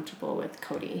too comfortable with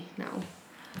Cody now.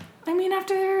 I mean,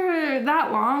 after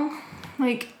that long,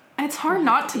 like, it's hard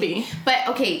not to be. But,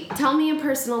 okay, tell me a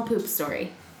personal poop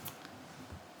story.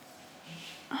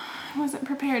 I wasn't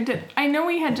prepared. I know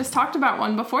we had just talked about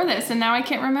one before this, and now I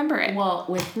can't remember it. Well,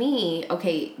 with me,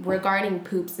 okay, regarding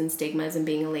poops and stigmas and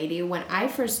being a lady, when I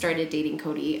first started dating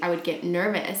Cody, I would get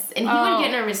nervous. And he would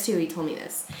get nervous, too. He told me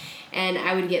this. And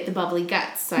I would get the bubbly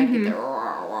guts, so I'd get the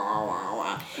rah, rah, rah,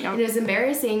 rah. Yep. And it was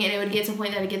embarrassing, and it would get to a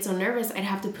point that I'd get so nervous, I'd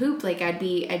have to poop. Like, I'd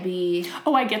be...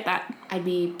 Oh, I get that. I'd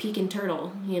be peeking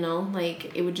turtle, you know?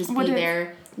 Like, it would just be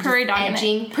there. Prairie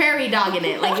dogging it. Prairie dogging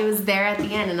it. Like, it was there at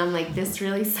the end, and I'm like, this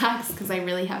really sucks, because I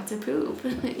really have to poop,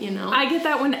 you know? I get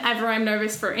that whenever I'm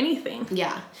nervous for anything.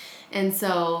 Yeah. And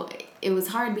so... it was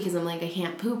hard, because I'm like, I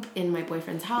can't poop in my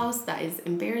boyfriend's house. That is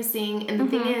embarrassing. And the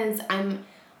thing is, I'm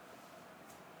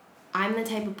the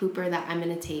type of pooper that I'm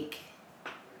going to take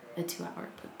a 2-hour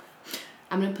poop.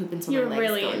 I'm going to poop until my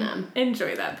legs go numb.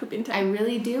 Enjoy that pooping time. I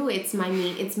really do. It's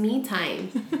me time.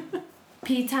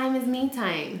 Pee time is me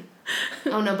time.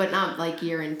 Oh, no, but not like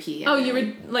urine pee. Oh, you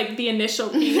were like the initial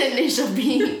pee. The initial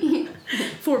pee.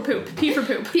 For poop. Pee for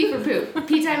poop. Pee for poop.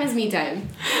 Pee time is me time.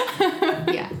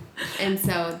 Yeah. And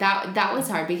so that was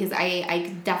hard, because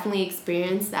I definitely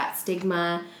experienced that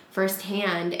stigma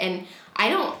firsthand. And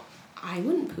I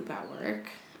wouldn't poop at work.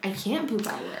 I can't poop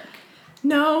at work.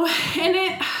 No,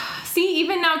 and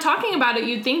even now talking about it,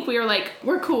 you'd think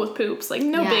we're cool with poops, like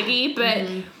no biggie, but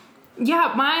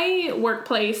yeah, my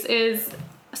workplace is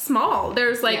small.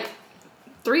 There's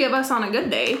 3 of us on a good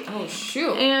day. Oh,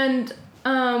 shoot. And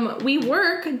we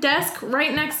work desk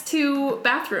right next to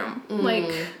bathroom.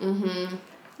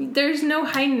 There's no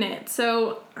hiding it,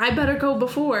 so I better go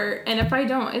before, and if I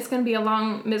don't, it's going to be a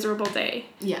long, miserable day.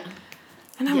 Yeah.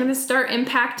 And I'm going to start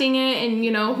impacting it, and,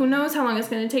 who knows how long it's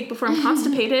going to take before I'm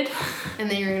constipated. And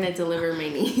then you're going to deliver my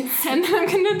niece. And then I'm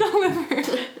going to deliver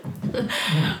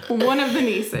one of the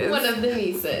nieces. One of the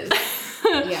nieces.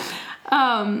 Yeah.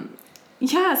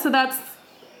 Yeah, so that's,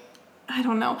 I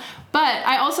don't know. But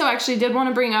I also actually did want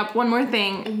to bring up one more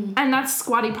thing, and that's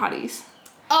squatty potties.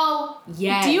 Oh,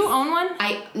 yes. Do you own one?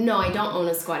 No, I don't own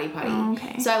a squatty potty. Oh,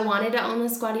 okay. So I wanted to own a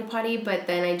squatty potty, but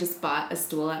then I just bought a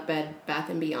stool at Bed Bath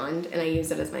 & Beyond, and I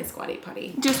use it as my squatty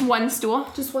potty. Just one stool?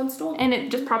 Just one stool. And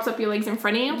it just props up your legs in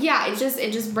front of you? Yeah, it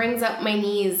just brings up my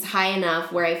knees high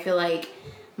enough where I feel like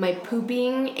my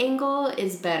pooping angle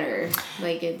is better.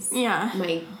 Like,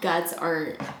 my guts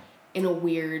aren't in a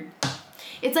weird...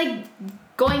 It's like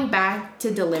going back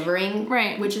to delivering,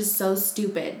 right? Which is so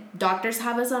stupid. Doctors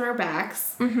have us on our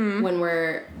backs when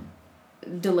we're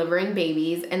delivering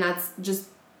babies, and that's just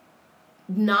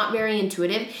not very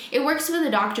intuitive. It works for the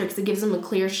doctor because it gives them a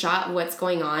clear shot of what's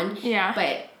going on. Yeah.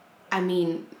 But, I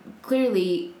mean,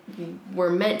 clearly we're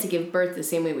meant to give birth the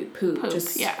same way we poop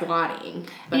just squatting.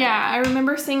 But yeah, I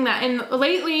remember seeing that. And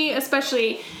lately,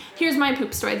 especially, here's my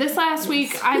poop story. This last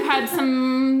week, I've had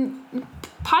some...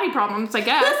 potty problems, I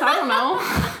guess. I don't know.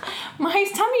 My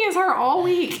tummy is hurt all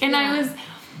week, and I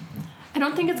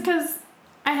don't think it's because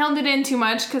I held it in too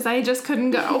much, because I just couldn't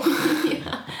go.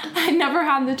 I never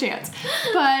had the chance.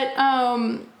 But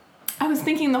I was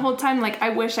thinking the whole time, I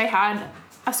wish I had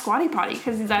a squatty potty,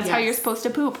 because that's how you're supposed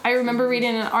to poop. I remember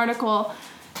reading an article.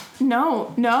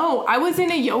 No, I was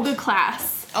in a yoga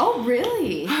class. Oh,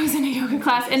 really? I was in a yoga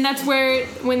class, and that's where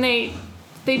when they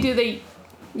do the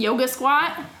yoga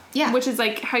squat. Yeah. Which is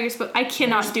how you're supposed... I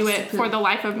cannot do it for the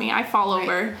life of me. I fall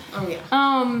over. Oh, yeah.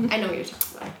 I know what you're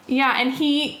talking about. Yeah, and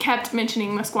he kept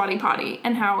mentioning the squatty potty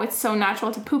and how it's so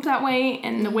natural to poop that way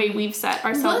and the way we've set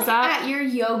ourselves up. Look at your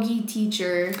yogi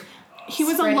teacher. He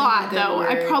was a lot, though. Word.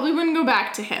 I probably wouldn't go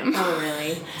back to him. Oh,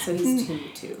 really? So he's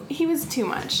too. He was too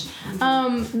much.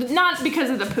 Not because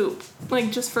of the poop.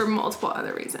 Just for multiple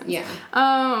other reasons. Yeah.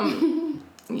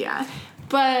 Yeah.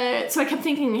 But... So I kept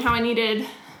thinking how I needed...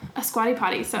 a squatty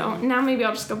potty, so now maybe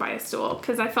I'll just go buy a stool,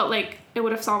 because I felt like it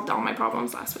would have solved all my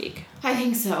problems last week. I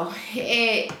think so.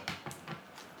 I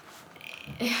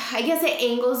guess it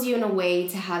angles you in a way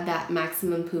to have that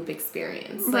maximum poop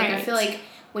experience. Right. I feel like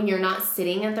when you're not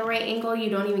sitting at the right angle, you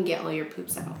don't even get all your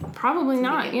poops out. Probably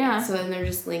not, yeah. So then they're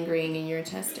just lingering in your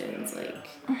intestines,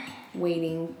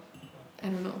 waiting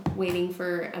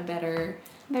for a better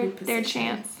their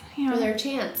chance. Yeah. For their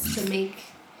chance to make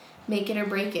it or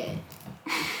break it.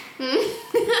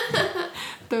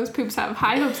 Those poops have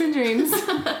high hopes and dreams.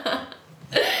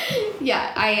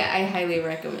 Yeah, I highly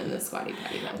recommend the squatty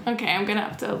potty though. Okay, I'm gonna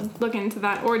have to look into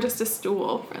that, or just a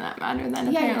stool for that matter.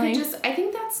 Then Yeah, apparently. I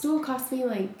think that stool cost me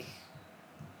like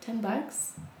 $10.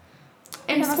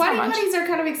 And Yeah, squatty potties are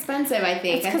kind of expensive, I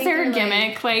think. It's because they're a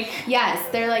gimmick, like. Yes,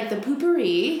 they're like the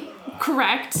poopery.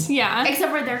 Correct. Yeah.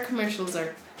 Except for their commercials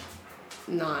are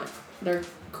not. They're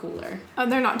cooler. Oh,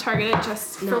 they're not targeted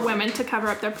just for women to cover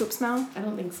up their poop smell? I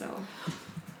don't think so.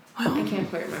 I can't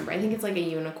quite remember. I think it's like a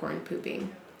unicorn pooping.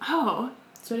 Oh.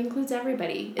 So it includes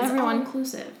everybody. It's Everyone. all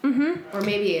inclusive. Mm-hmm. Or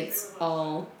maybe it's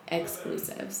all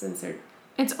exclusive since they're...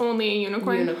 It's only a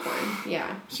unicorn? Unicorn,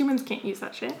 yeah. Humans can't use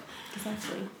that shit.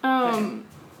 Exactly. Yeah.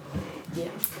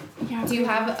 Do you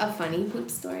have a funny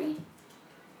poop story?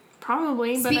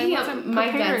 Probably, but Speaking I wasn't of, my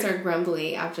prepared. vents are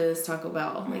grumbly after this Taco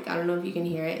Bell. Like, I don't know if you can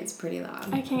hear it. It's pretty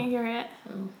loud. I can't hear it.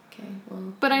 Oh, okay.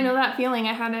 Well. But I know that feeling.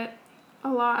 I had it a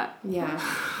lot. Yeah,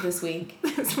 this week.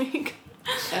 This week.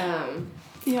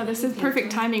 Yeah, this is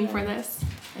perfect timing for this.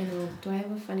 I know. Do I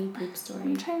have a funny poop story?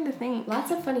 I'm trying to think. Lots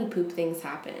of funny poop things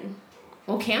happen.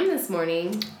 Well, Cam this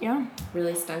morning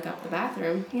really stunk up the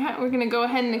bathroom. Yeah, we're going to go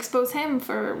ahead and expose him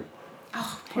for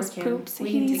poor his Cam. poops.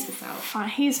 We can take this out. Fine.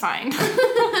 He's fine.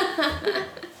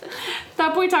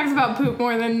 That boy talks about poop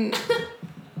more than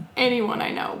anyone I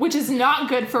know, which is not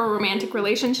good for a romantic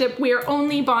relationship. We are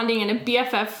only bonding in a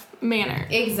BFF manner.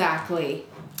 Exactly.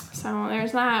 So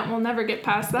there's that. We'll never get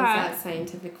past that. Is that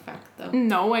scientific fact, though?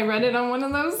 No, I read it on one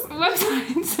of those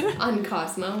websites. On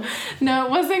Cosmo? No,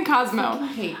 it wasn't Cosmo. I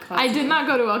hate Cosmo. I did not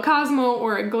go to a Cosmo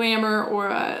or a Glamour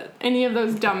or any of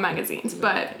those dumb magazines,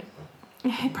 but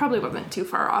it probably wasn't too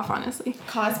far off, honestly.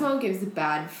 Cosmo gives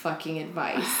bad fucking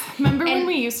advice. Remember when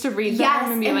we used to read that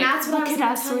and be and like, that's what look at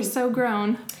us, we're so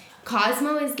grown.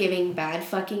 Cosmo is giving bad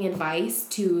fucking advice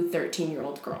to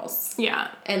 13-year-old girls. Yeah.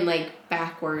 And, like,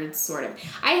 backwards, sort of.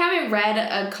 I haven't read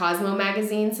a Cosmo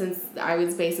magazine since I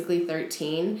was basically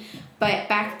 13. But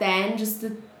back then, just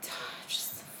the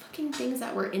fucking things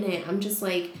that were in it, I'm just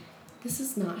like, this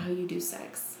is not how you do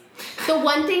sex. The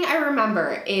one thing I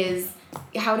remember is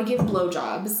how to give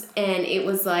blowjobs. And it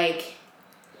was like,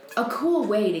 a cool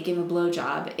way to give a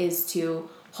blowjob is to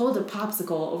hold a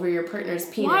popsicle over your partner's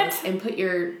penis and put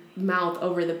your mouth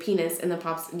over the penis and the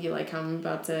popsicle. You like how I'm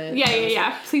about to...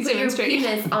 Yeah. Please demonstrate. Put your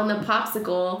penis on the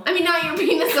popsicle. I mean, not your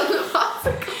penis on the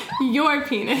popsicle. Your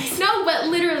penis. No, but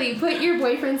literally put your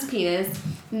boyfriend's penis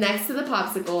next to the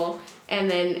popsicle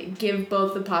and then give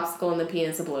both the popsicle and the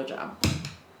penis a blowjob.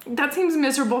 That seems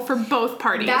miserable for both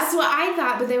parties. That's what I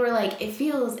thought, but they were like,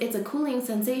 it's a cooling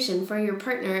sensation for your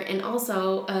partner and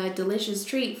also a delicious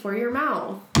treat for your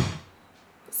mouth.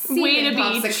 Way to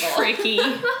be tricky.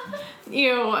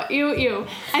 Ew.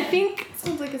 I think...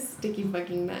 Sounds like a sticky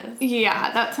fucking mess.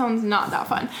 Yeah, that sounds not that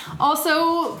fun.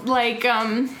 Also, like,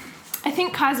 I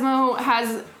think Cosmo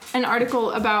has an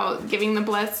article about giving the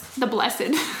blessed... The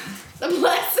blessed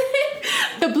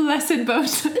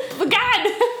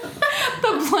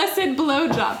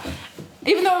blowjob.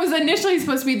 Even though it was initially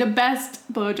supposed to be the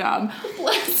best blowjob.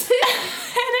 Blessed.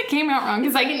 And it came out wrong.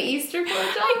 It's like an Easter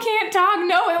blowjob? I can't talk.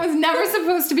 No, it was never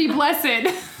supposed to be blessed. It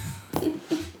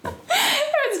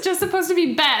was just supposed to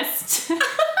be best. What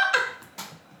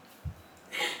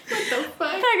the fuck?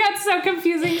 That got so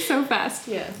confusing so fast.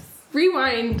 Yes.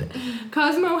 Rewind.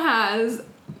 Cosmo has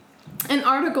an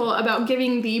article about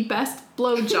giving the best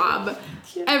blowjob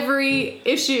every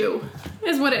issue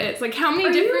is what it is. Like how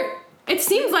many different... It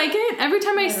seems like it. Every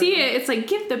time I see it, it's like,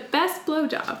 give the best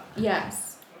blowjob.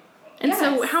 Yes. And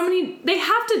so how many... They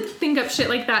have to think up shit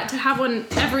like that to have one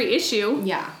every issue.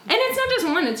 Yeah. And it's not just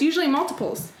one. It's usually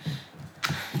multiples.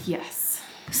 Yes.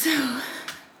 So,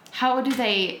 how do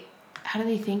they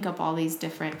think up all these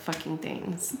different fucking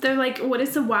things? They're like, what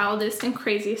is the wildest and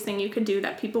craziest thing you could do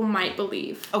that people might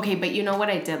believe? Okay, but you know what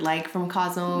I did like from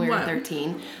Cosmo when we were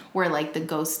 13? Were like the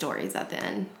ghost stories at the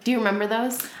end. Do you remember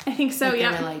those? I think so, They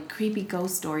were like creepy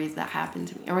ghost stories that happened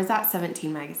to me. Or was that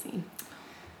 17 magazine?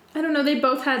 I don't know. They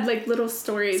both had like little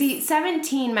stories. See,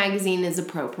 17 magazine is a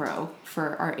pro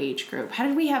for our age group. How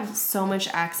did we have so much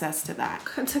access to that?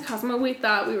 To Cosmo, we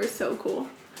thought we were so cool.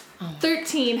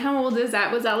 13, how old is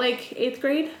that? Was that like 8th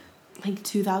grade? Like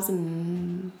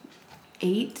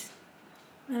 2008?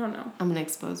 I don't know. I'm gonna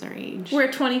expose our age. We're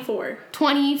 24.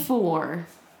 24.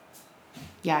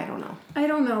 Yeah, I don't know. I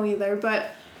don't know either,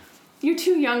 but you're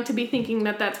too young to be thinking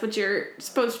that that's what you're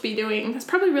supposed to be doing. That's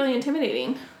probably really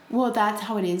intimidating. Well, that's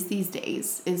how it is these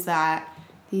days, is that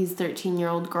these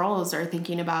 13-year-old girls are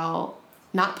thinking about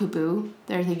not poo-poo,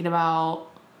 they're thinking about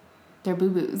their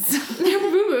boo-boos. Their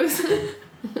boo-boos.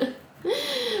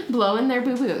 Blowing their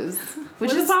boo-boos.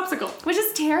 With a popsicle. Which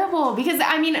is terrible because,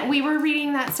 I mean, we were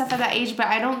reading that stuff at that age, but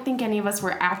I don't think any of us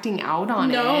were acting out on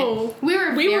it. No. We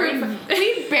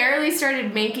barely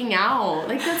started making out.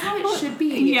 Like, that's how it should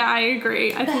be. Yeah, I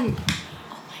agree. I think...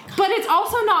 But it's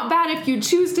also not bad if you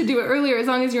choose to do it earlier as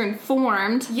long as you're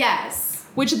informed. Yes.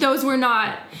 Which those were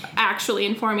not actually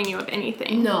informing you of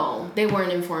anything. No, they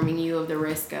weren't informing you of the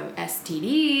risk of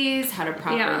STDs, how to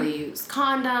properly use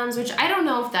condoms, which I don't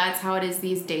know if that's how it is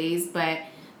these days, but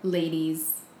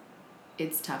ladies,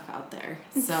 it's tough out there.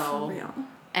 So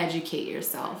educate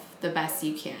yourself the best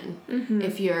you can. Mm-hmm.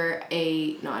 If you're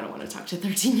no, I don't want to talk to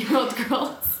 13-year-old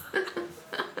girls.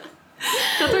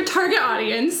 That's our target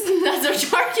audience. That's our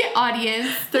target audience.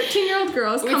 13-year-old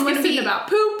girls come listening about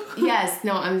poop. Yes,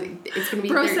 no, it's going to be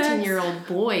 13-year-old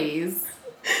boys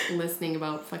listening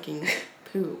about fucking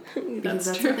poop. Because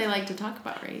that's what they like to talk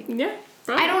about, right? Yeah.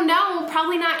 Probably. I don't know.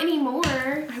 Probably not anymore.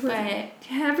 But yeah,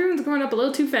 everyone's growing up a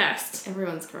little too fast.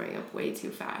 Everyone's growing up way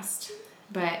too fast.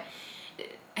 But...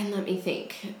 And let me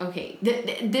think. Okay,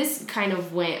 this kind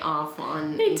of went off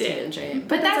on a tangent,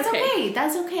 but that's okay.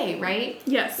 That's okay, right?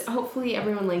 Yes. Hopefully,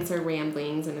 everyone likes our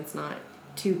ramblings, and it's not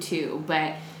too.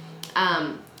 But,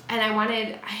 and I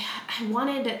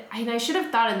should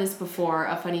have thought of this before.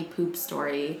 A funny poop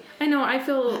story. I know. I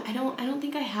feel. I don't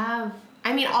think I have.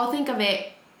 I mean, I'll think of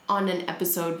it on an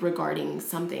episode regarding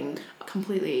something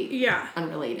completely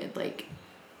unrelated, like.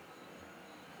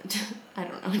 I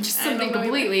don't know, just something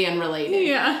completely unrelated.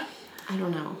 Yeah. I don't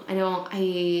know.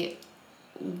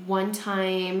 One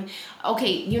time,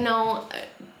 okay, you know,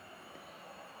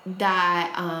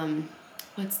 that,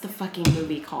 what's the fucking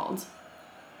movie called?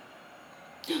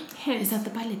 Is that the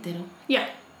Paletero? Yeah.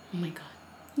 Oh my God.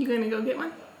 You gonna go get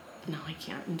one? No, I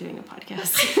can't. I'm doing a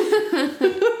podcast.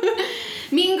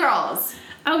 Mean Girls.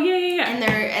 Oh, yeah.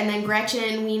 And then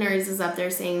Gretchen Wieners is up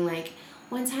there saying, like,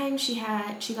 one time she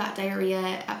got diarrhea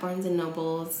at Barnes &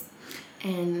 Noble's,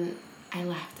 and I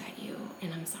laughed at you,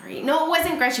 and I'm sorry. No, it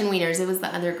wasn't Gretchen Wieners. It was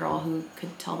the other girl who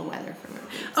could tell the weather from her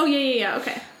boobs. Oh, yeah,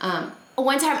 okay.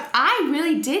 One time, I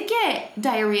really did get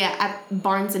diarrhea at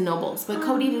Barnes & Noble's, but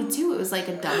Cody did too. It was like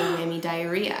a double whammy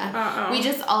diarrhea. Uh-oh. We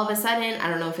just, all of a sudden, I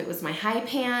don't know if it was my high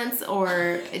pants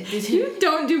or... You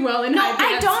don't do well in high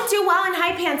pants. No, I don't do well in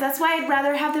high pants. That's why I'd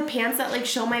rather have the pants that, like,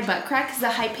 show my butt crack, because the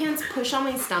high pants push on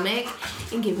my stomach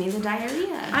and give me the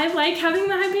diarrhea. I like having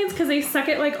the high pants because they suck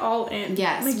it, like, all in.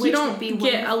 Yes. Like, you don't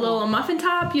get a little muffin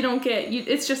top. You don't get...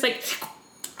 it's just, like...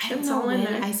 I don't know when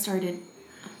I started...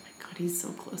 He's so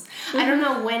close. I don't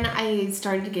know when I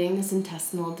started getting this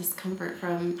intestinal discomfort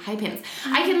from high pants.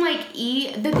 I can, like,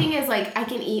 eat... The thing is, like, I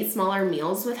can eat smaller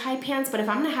meals with high pants, but if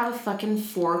I'm going to have a fucking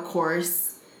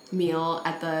 4-course meal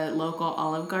at the local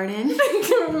Olive Garden...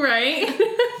 Right?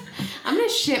 I'm going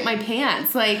to shit my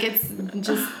pants. Like, it's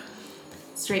just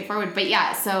straightforward. But,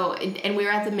 yeah, so... And we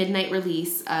were at the midnight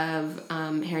release of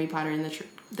Harry Potter and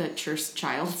the Cursed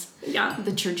Child. Yeah.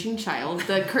 The Churching Child.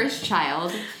 The Cursed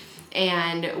Child.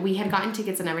 And we had gotten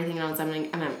tickets and everything, and I was like,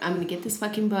 I'm gonna get this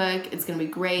fucking book. It's gonna be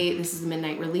great. This is a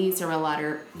midnight release. There were a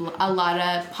lot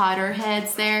of Potter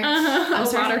heads there. I'm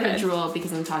starting to drool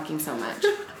because I'm talking so much.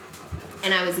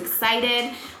 And I was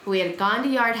excited. We had gone to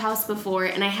Yard House before,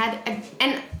 and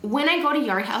and when I go to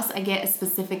Yard House, I get a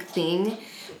specific thing.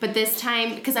 But this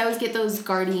time, because I always get those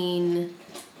Gardein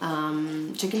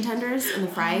chicken tenders and the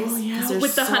fries. Oh, yeah.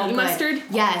 With the honey mustard?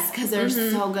 Yes, because they're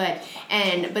so good.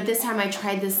 But this time I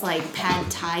tried this, like, pad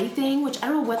thai thing, which I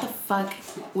don't know what the fuck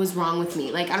was wrong with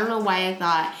me. Like, I don't know why I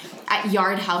thought at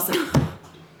Yard House...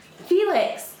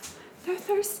 Felix! They're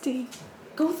thirsty.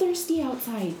 Go thirsty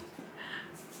outside.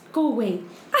 Go away.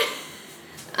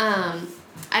 I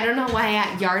don't know why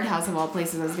at Yard House, of all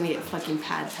places, I was going to get fucking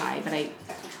pad thai, but I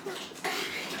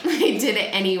did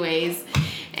it anyways.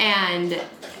 And...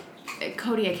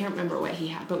 Cody, I can't remember what he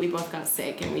had, but we both got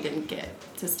sick and we didn't get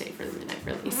to stay for the midnight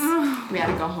release. We had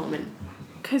to go home and...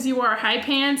 Because you wore high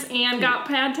pants and got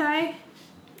pad thai?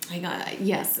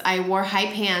 I wore high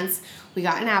pants. We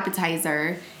got an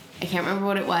appetizer. I can't remember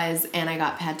what it was, and I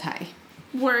got pad thai.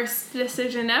 Worst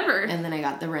decision ever. And then I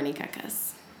got the Rennie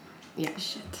Kakas. Yeah.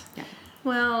 Shit. Yeah.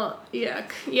 Well,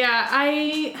 yuck.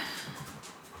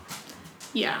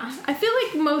 Yeah, I feel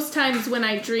like most times when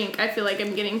I drink, I feel like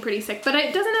I'm getting pretty sick. But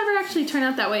it doesn't ever actually turn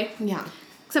out that way. Yeah.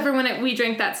 Except for when we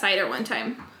drank that cider one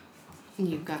time.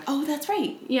 Oh, that's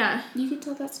right. Yeah. You can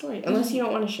tell that story. Unless you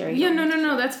don't want to share it. Yeah, no.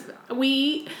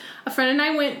 A friend and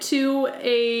I went to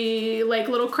a, like,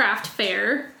 little craft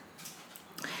fair.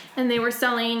 And they were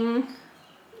selling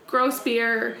gross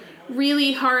beer,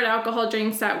 really hard alcohol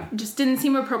drinks that just didn't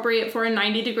seem appropriate for a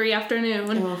 90-degree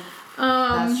afternoon.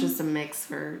 Oh. That's just a mix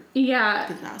for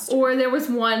disaster. Or there was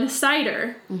one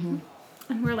cider. Mm-hmm.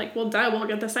 And we're like, well, duh, we'll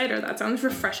get the cider. That sounds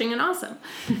refreshing and awesome.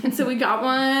 And so we got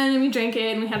one, and we drank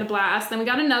it, and we had a blast. Then we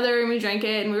got another, and we drank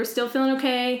it, and we were still feeling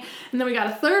okay. And then we got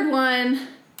a third one.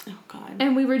 Oh, God.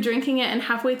 And we were drinking it, and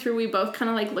halfway through, we both kind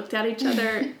of, like, looked at each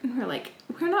other, and we're like,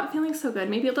 we're not feeling so good.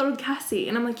 Maybe a little gassy.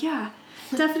 And I'm like, yeah,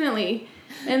 definitely.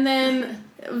 And then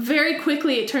very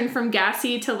quickly, it turned from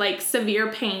gassy to, like, severe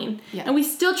pain. Yeah. And we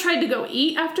still tried to go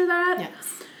eat after that. Yes.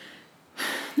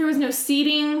 There was no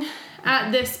seating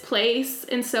at this place,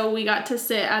 and so we got to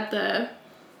sit at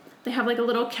they have like a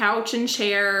little couch and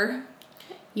chair.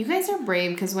 You guys are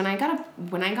brave, because when I got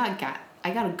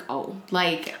I gotta go.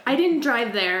 Like, I didn't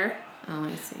drive there. Oh,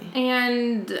 I see.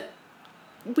 And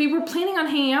we were planning on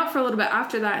hanging out for a little bit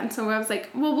after that, and so I was like,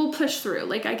 well, we'll push through.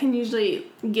 Like, I can usually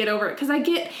get over it, because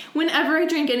whenever I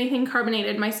drink anything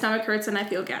carbonated, my stomach hurts and I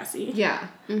feel gassy. Yeah.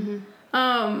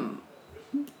 Mm-hmm.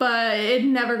 But it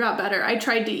never got better. I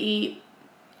tried to eat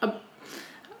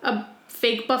a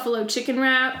fake buffalo chicken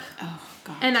wrap. Oh,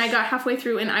 gosh. And I got halfway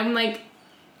through, and I'm like,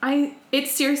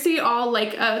 it's seriously all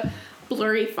like a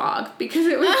blurry fog, because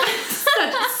it was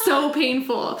so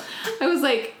painful. I was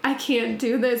like, I can't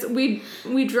do this. We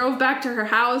drove back to her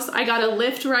house. I got a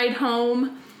Lyft ride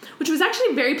home, which was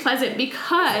actually very pleasant,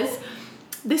 because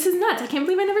this is nuts. I can't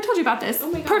believe I never told you about this. Oh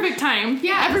my gosh. Perfect time.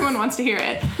 Yeah. Everyone wants to hear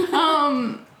it.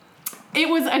 It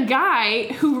was a guy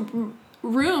who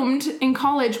roomed in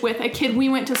college with a kid we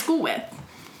went to school with.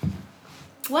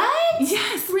 What?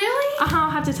 Yes. Really? I'll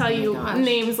have to tell you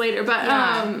names later, but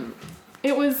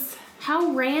it was...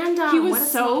 How random. He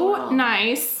was so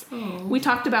nice. Oh. We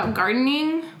talked about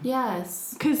gardening.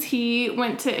 Yes. Because he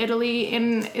went to Italy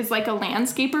and is like a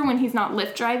landscaper when he's not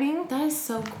Lyft driving. That is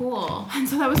so cool. And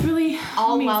so that was really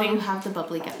amazing. While you have the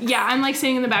bubbly guts. Yeah, I'm like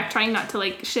sitting in the back trying not to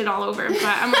like shit all over. But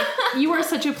I'm like, you are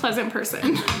such a pleasant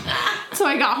person. So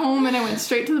I got home and I went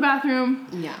straight to the bathroom.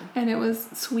 Yeah. And it was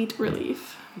sweet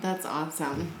relief. That's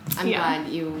awesome. I'm glad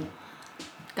you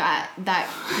got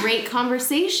that great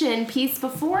conversation piece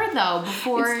before, though.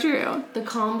 It's true. The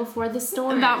calm before the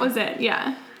storm. That was it,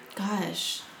 yeah.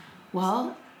 Gosh.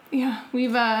 Well. Yeah,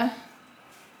 we've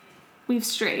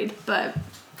strayed, but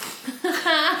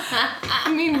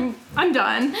I mean, I'm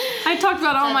done. I talked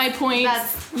about all my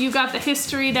points. You got the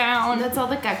history down. That's all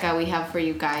the caca we have for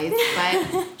you guys.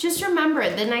 But just remember,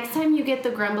 the next time you get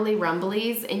the grumbly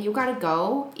rumblies and you gotta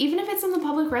go, even if it's in the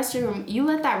public restroom, you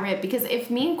let that rip. Because if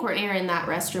me and Courtney are in that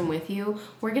restroom with you,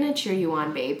 we're gonna cheer you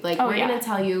on, babe. Like, we're gonna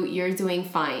tell you you're doing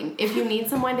fine. If you need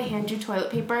someone to hand you toilet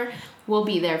paper, we'll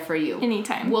be there for you.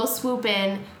 Anytime. We'll swoop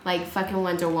in like fucking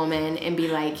Wonder Woman and be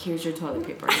like, here's your toilet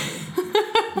paper.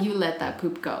 You let that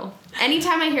poop go.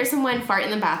 Anytime I hear someone fart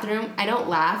in the bathroom, I don't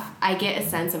laugh. I get a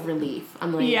sense of relief.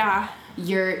 I'm like, yeah,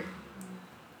 you're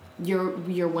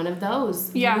one of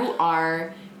those. Yeah. You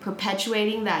are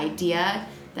perpetuating the idea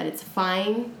that it's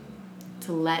fine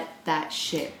to let that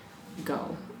shit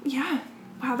go. Yeah.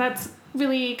 Wow, that's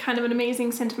really kind of an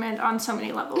amazing sentiment on so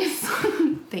many levels.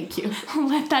 Thank you.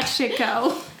 Let that shit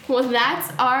go. Well,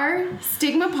 that's our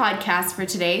Stigma podcast for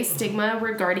today. Stigma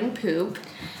regarding poop.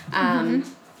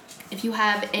 If you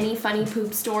have any funny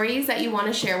poop stories that you want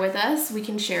to share with us, we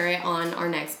can share it on our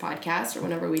next podcast or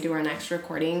whenever we do our next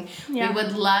recording. Yeah. We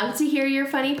would love to hear your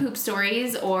funny poop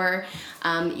stories or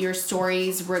your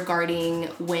stories regarding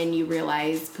when you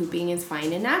realize pooping is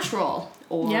fine and natural.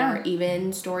 Or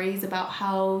even stories about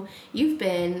how you've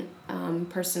been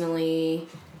personally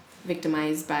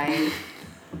victimized by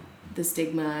the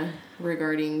stigma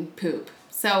regarding poop.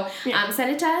 So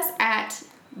send it to us at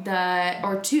that's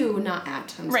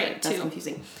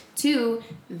confusing. To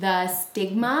the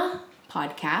Stigma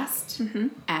podcast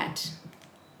at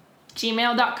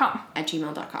gmail.com. At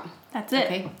gmail.com. That's it.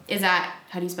 Okay. Is that,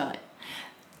 how do you spell it?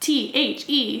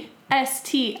 THESTIGMA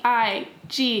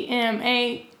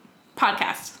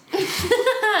podcast. You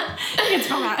can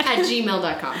spell that. At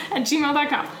gmail.com. At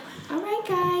gmail.com. All right,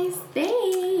 guys. Thanks.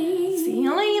 See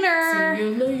you later. See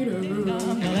you later.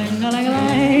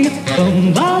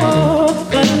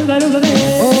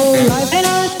 Oh, life ain't a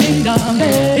ding-dong.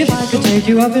 If I could take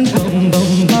you up and boom,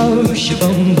 boom, boom,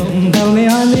 boom, boom, tell me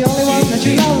I'm the only one that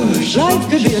you know. Life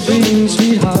could be a dream,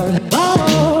 sweetheart.